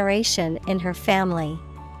generation in her family.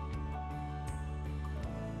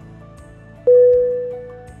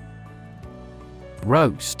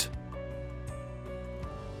 Roast.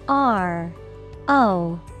 R-O-A-S-T.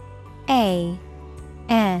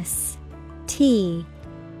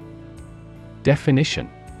 Definition: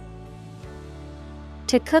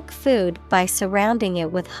 To cook food by surrounding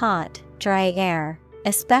it with hot, dry air,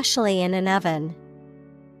 especially in an oven.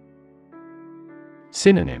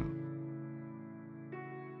 Synonym: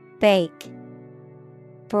 Bake,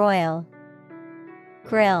 broil,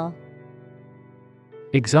 grill.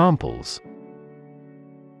 Examples: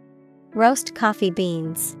 Roast coffee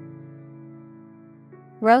beans.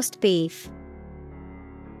 Roast beef.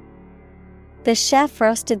 The chef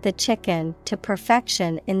roasted the chicken to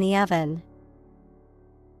perfection in the oven.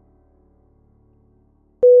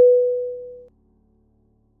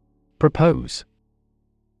 Propose.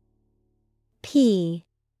 P-R-O-P-O-S-E.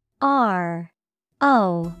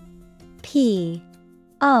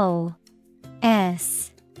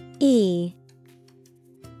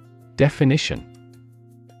 Definition: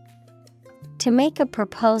 to make a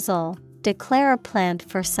proposal, declare a plan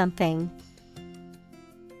for something.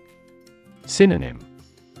 Synonym: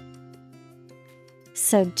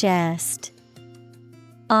 Suggest,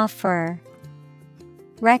 offer,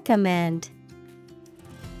 recommend.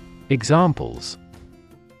 Examples: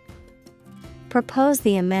 propose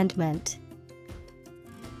the amendment.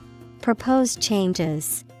 Propose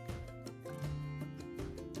changes.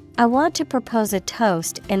 I want to propose a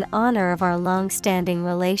toast in honor of our long-standing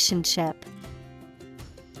relationship.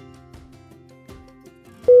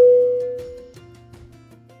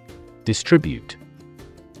 Distribute.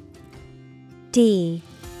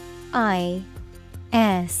 D-I-S-T-R-I-B-U-T-E.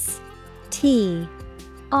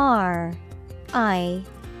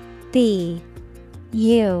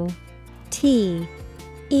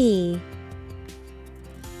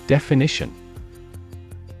 Definition: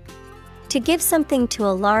 to give something to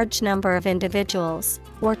a large number of individuals,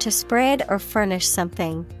 or to spread or furnish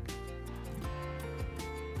something.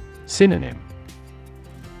 Synonym: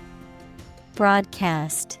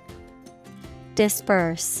 broadcast,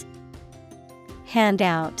 disperse,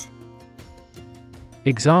 handout.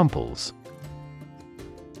 Examples: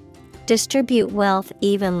 distribute wealth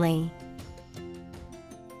evenly.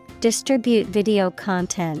 Distribute video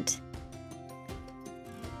content.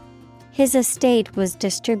 His estate was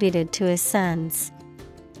distributed to his sons.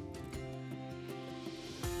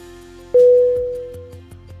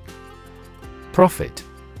 Profit.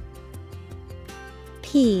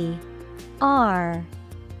 P-R-O-F-I-T.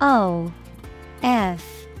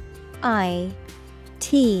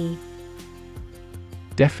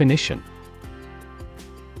 Definition: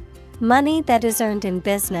 money that is earned in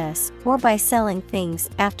business or by selling things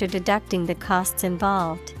after deducting the costs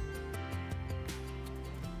involved.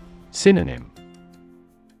 Synonym: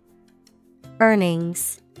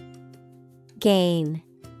 earnings, gain,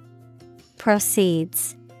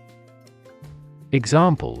 proceeds.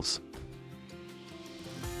 Examples: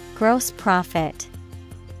 gross profit.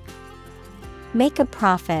 Make a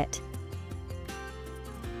profit.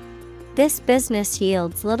 This business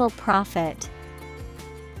yields little profit.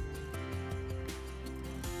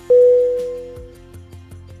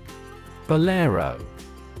 Bolero.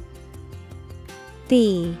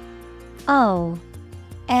 B-O-L-E-R-O.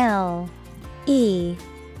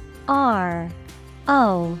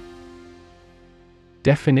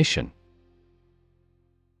 Definition: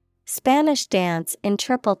 Spanish dance in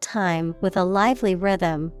triple time with a lively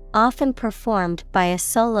rhythm, often performed by a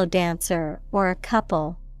solo dancer or a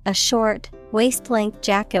couple. A short, waist-length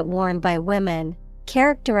jacket worn by women,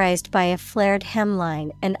 characterized by a flared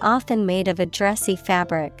hemline and often made of a dressy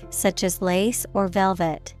fabric such as lace or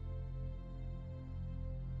velvet.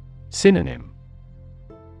 Synonym: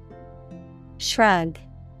 shrug,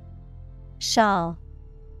 shawl,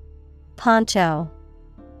 poncho.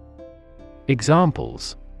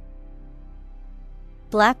 Examples: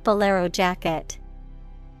 black bolero jacket.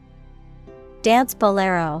 Dance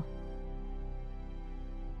bolero.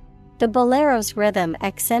 The bolero's rhythm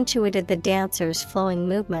accentuated the dancer's flowing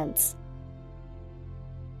movements.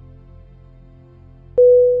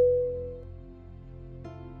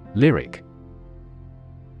 Lyric.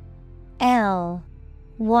 L-Y-R-I-C.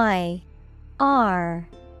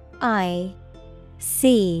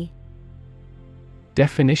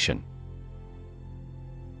 Definition: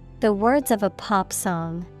 the words of a pop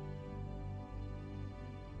song.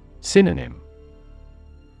 Synonym: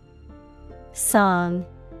 song,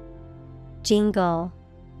 jingle,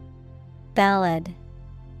 ballad.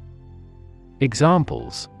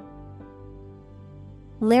 Examples: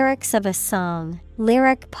 lyrics of a song,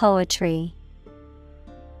 lyric poetry.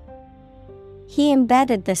 He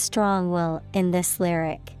embedded the strong will in this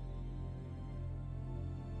lyric.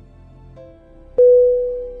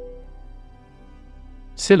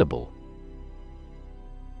 Syllable.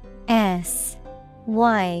 S-Y-L-L-A-B-L-E.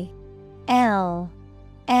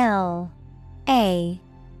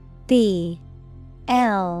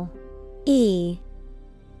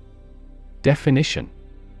 Definition: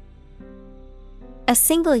 a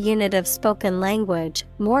single unit of spoken language,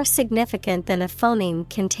 more significant than a phoneme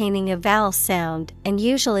containing a vowel sound and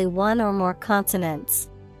usually one or more consonants.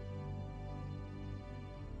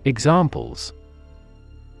 Examples: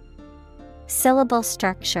 syllable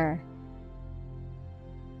structure.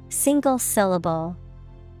 single syllable.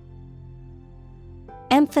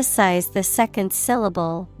 Emphasize the second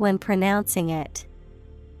syllable when pronouncing it.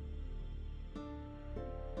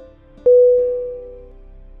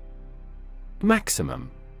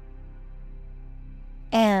 Maximum.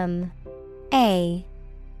 M A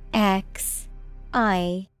X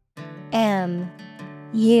I M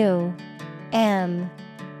U M.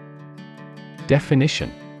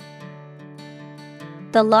 Definition.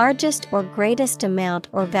 The largest or greatest amount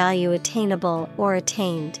or value attainable or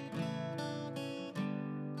attained.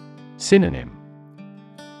 Synonym.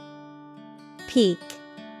 Peak,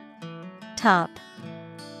 top,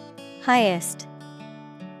 highest.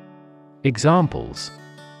 Examples.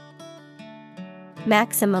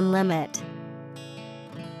 Maximum limit.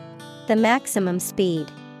 The maximum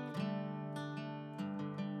speed.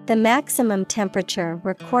 The maximum temperature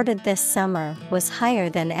recorded this summer was higher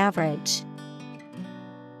than average.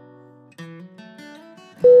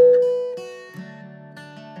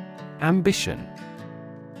 Ambition.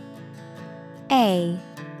 A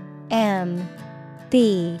M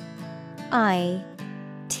B I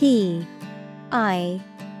T I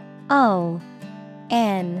O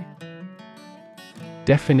N.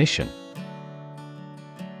 Definition.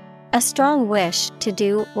 A strong wish to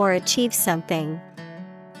do or achieve something.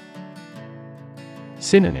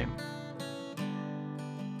 Synonym.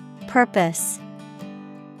 Purpose,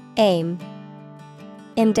 aim,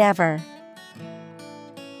 endeavor.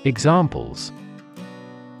 Examples.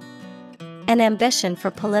 An ambition for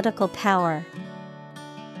political power.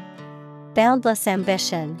 Boundless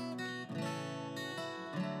ambition.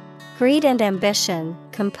 Greed and ambition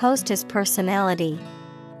composed his personality.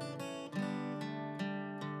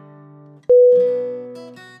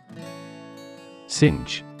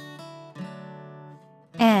 Singe.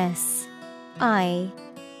 S I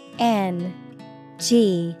N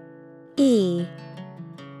G E.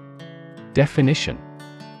 Definition.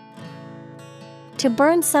 To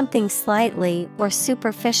burn something slightly or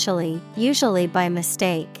superficially, usually by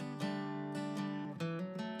mistake.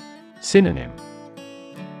 Synonym.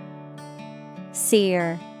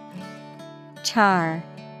 Sear, char,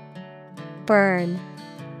 burn.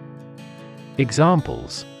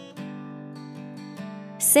 Examples.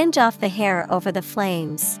 Singe off the hair over the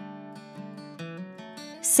flames.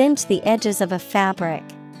 Singe the edges of a fabric.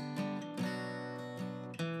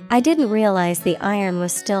 I didn't realize the iron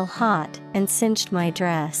was still hot and singed my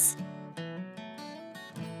dress.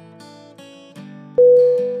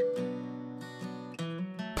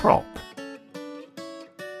 Prop.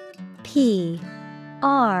 P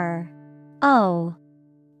R O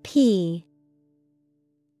P.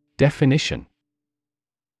 Definition.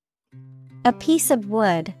 A piece of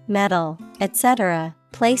wood, metal, etc.,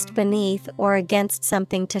 placed beneath or against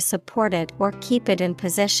something to support it or keep it in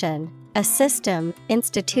position. A system,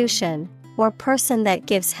 institution, or person that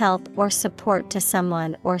gives help or support to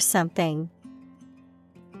someone or something.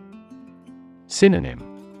 Synonym.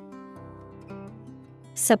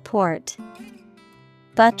 Support,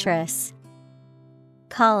 buttress,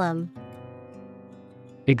 column.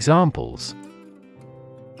 Examples.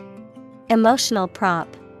 Emotional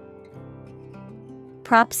prop.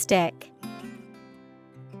 Prop stick.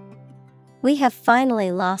 We have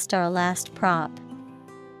finally lost our last prop.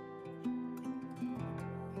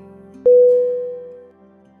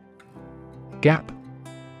 Gap.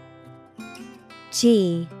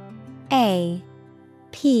 G A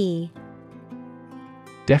P.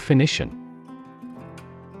 Definition.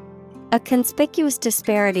 A conspicuous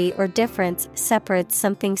disparity or difference separates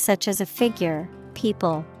something such as a figure,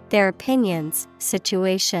 people, their opinions,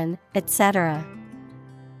 situation, etc.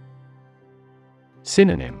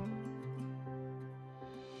 Synonym.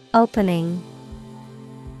 Opening,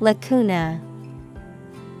 lacuna,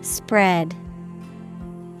 spread.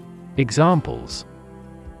 Examples.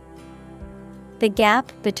 The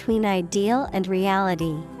gap between ideal and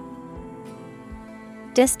reality.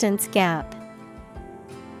 Distance gap.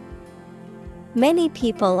 Many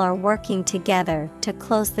people are working together to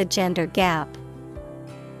close the gender gap.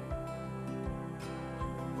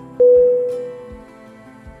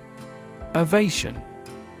 Ovation.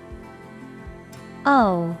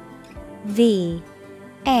 O V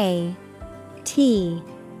A T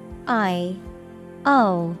I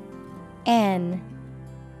O N.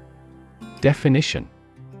 Definition.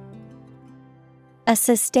 A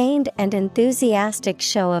sustained and enthusiastic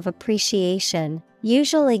show of appreciation,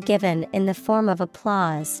 usually given in the form of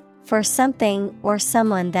applause, for something or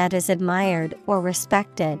someone that is admired or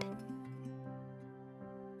respected.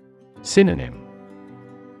 Synonym.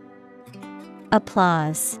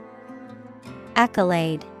 Applause,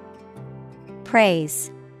 accolade,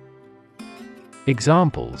 praise.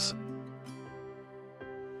 Examples: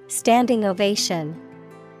 standing ovation,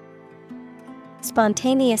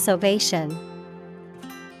 spontaneous ovation.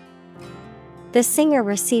 The singer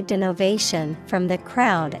received an ovation from the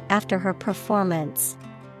crowd after her performance.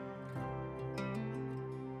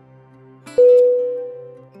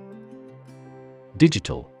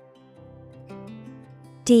 Digital.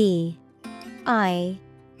 D-I-G-I-T-A-L.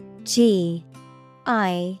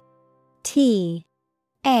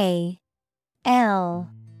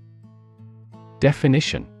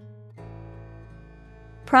 Definition: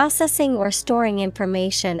 processing or storing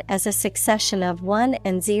information as a succession of 1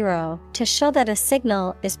 and 0 to show that a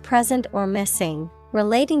signal is present or missing,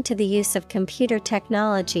 relating to the use of computer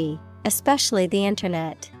technology, especially the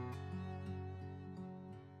Internet.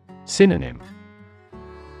 Synonym: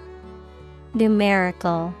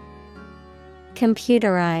 numerical,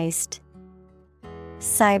 computerized,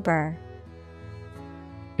 cyber.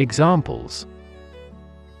 Examples: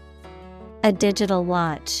 a digital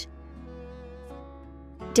watch,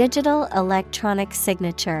 digital electronic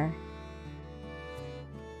signature.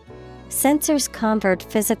 Sensors convert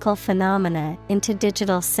physical phenomena into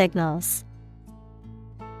digital signals.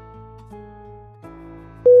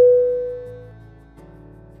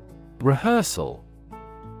 Rehearsal.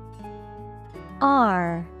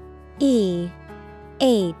 R-E-H-E-A-R-S-A-L.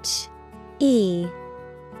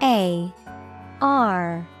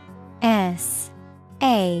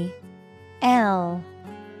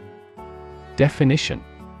 Definition: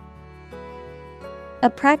 a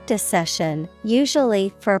practice session,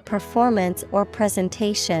 usually for a performance or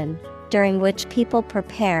presentation, during which people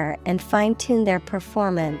prepare and fine-tune their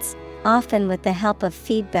performance, often with the help of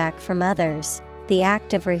feedback from others, the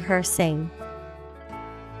act of rehearsing.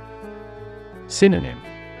 Synonym: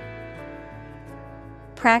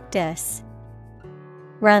 practice,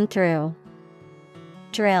 run through,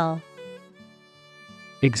 drill.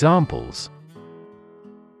 Examples: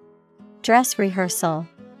 dress rehearsal,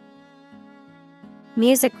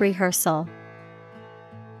 music rehearsal.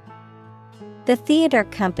 The theater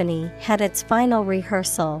company had its final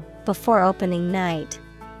rehearsal before opening night.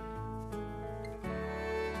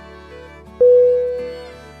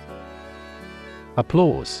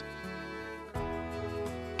 Applause.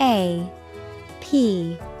 A-P-P-L-A-U-S-E.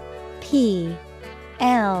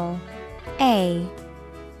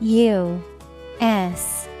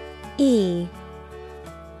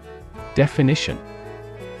 Definition: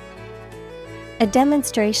 a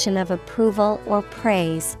demonstration of approval or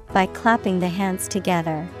praise by clapping the hands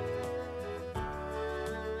together.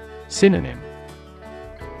 Synonym: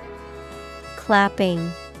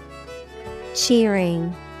 clapping,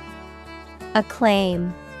 cheering,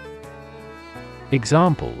 acclaim.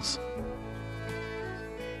 Examples: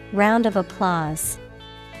 round of applause,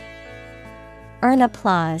 earn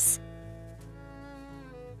applause.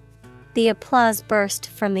 The applause burst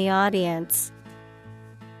from the audience.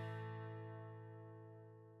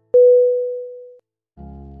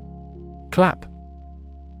 Clap.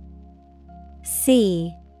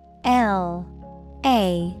 C-L-A-P.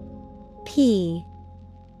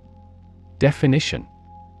 Definition: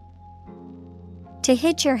 to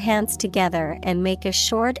hit your hands together and make a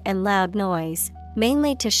short and loud noise,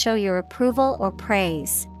 mainly to show your approval or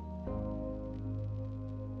praise.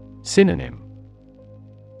 Synonym: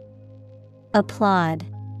 applaud,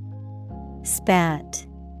 spat,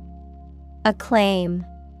 acclaim.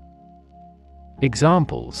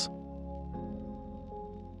 Examples: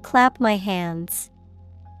 clap my hands,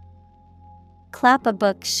 clap a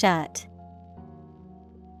book shut.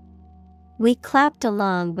 We clapped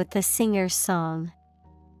along with the singer's song.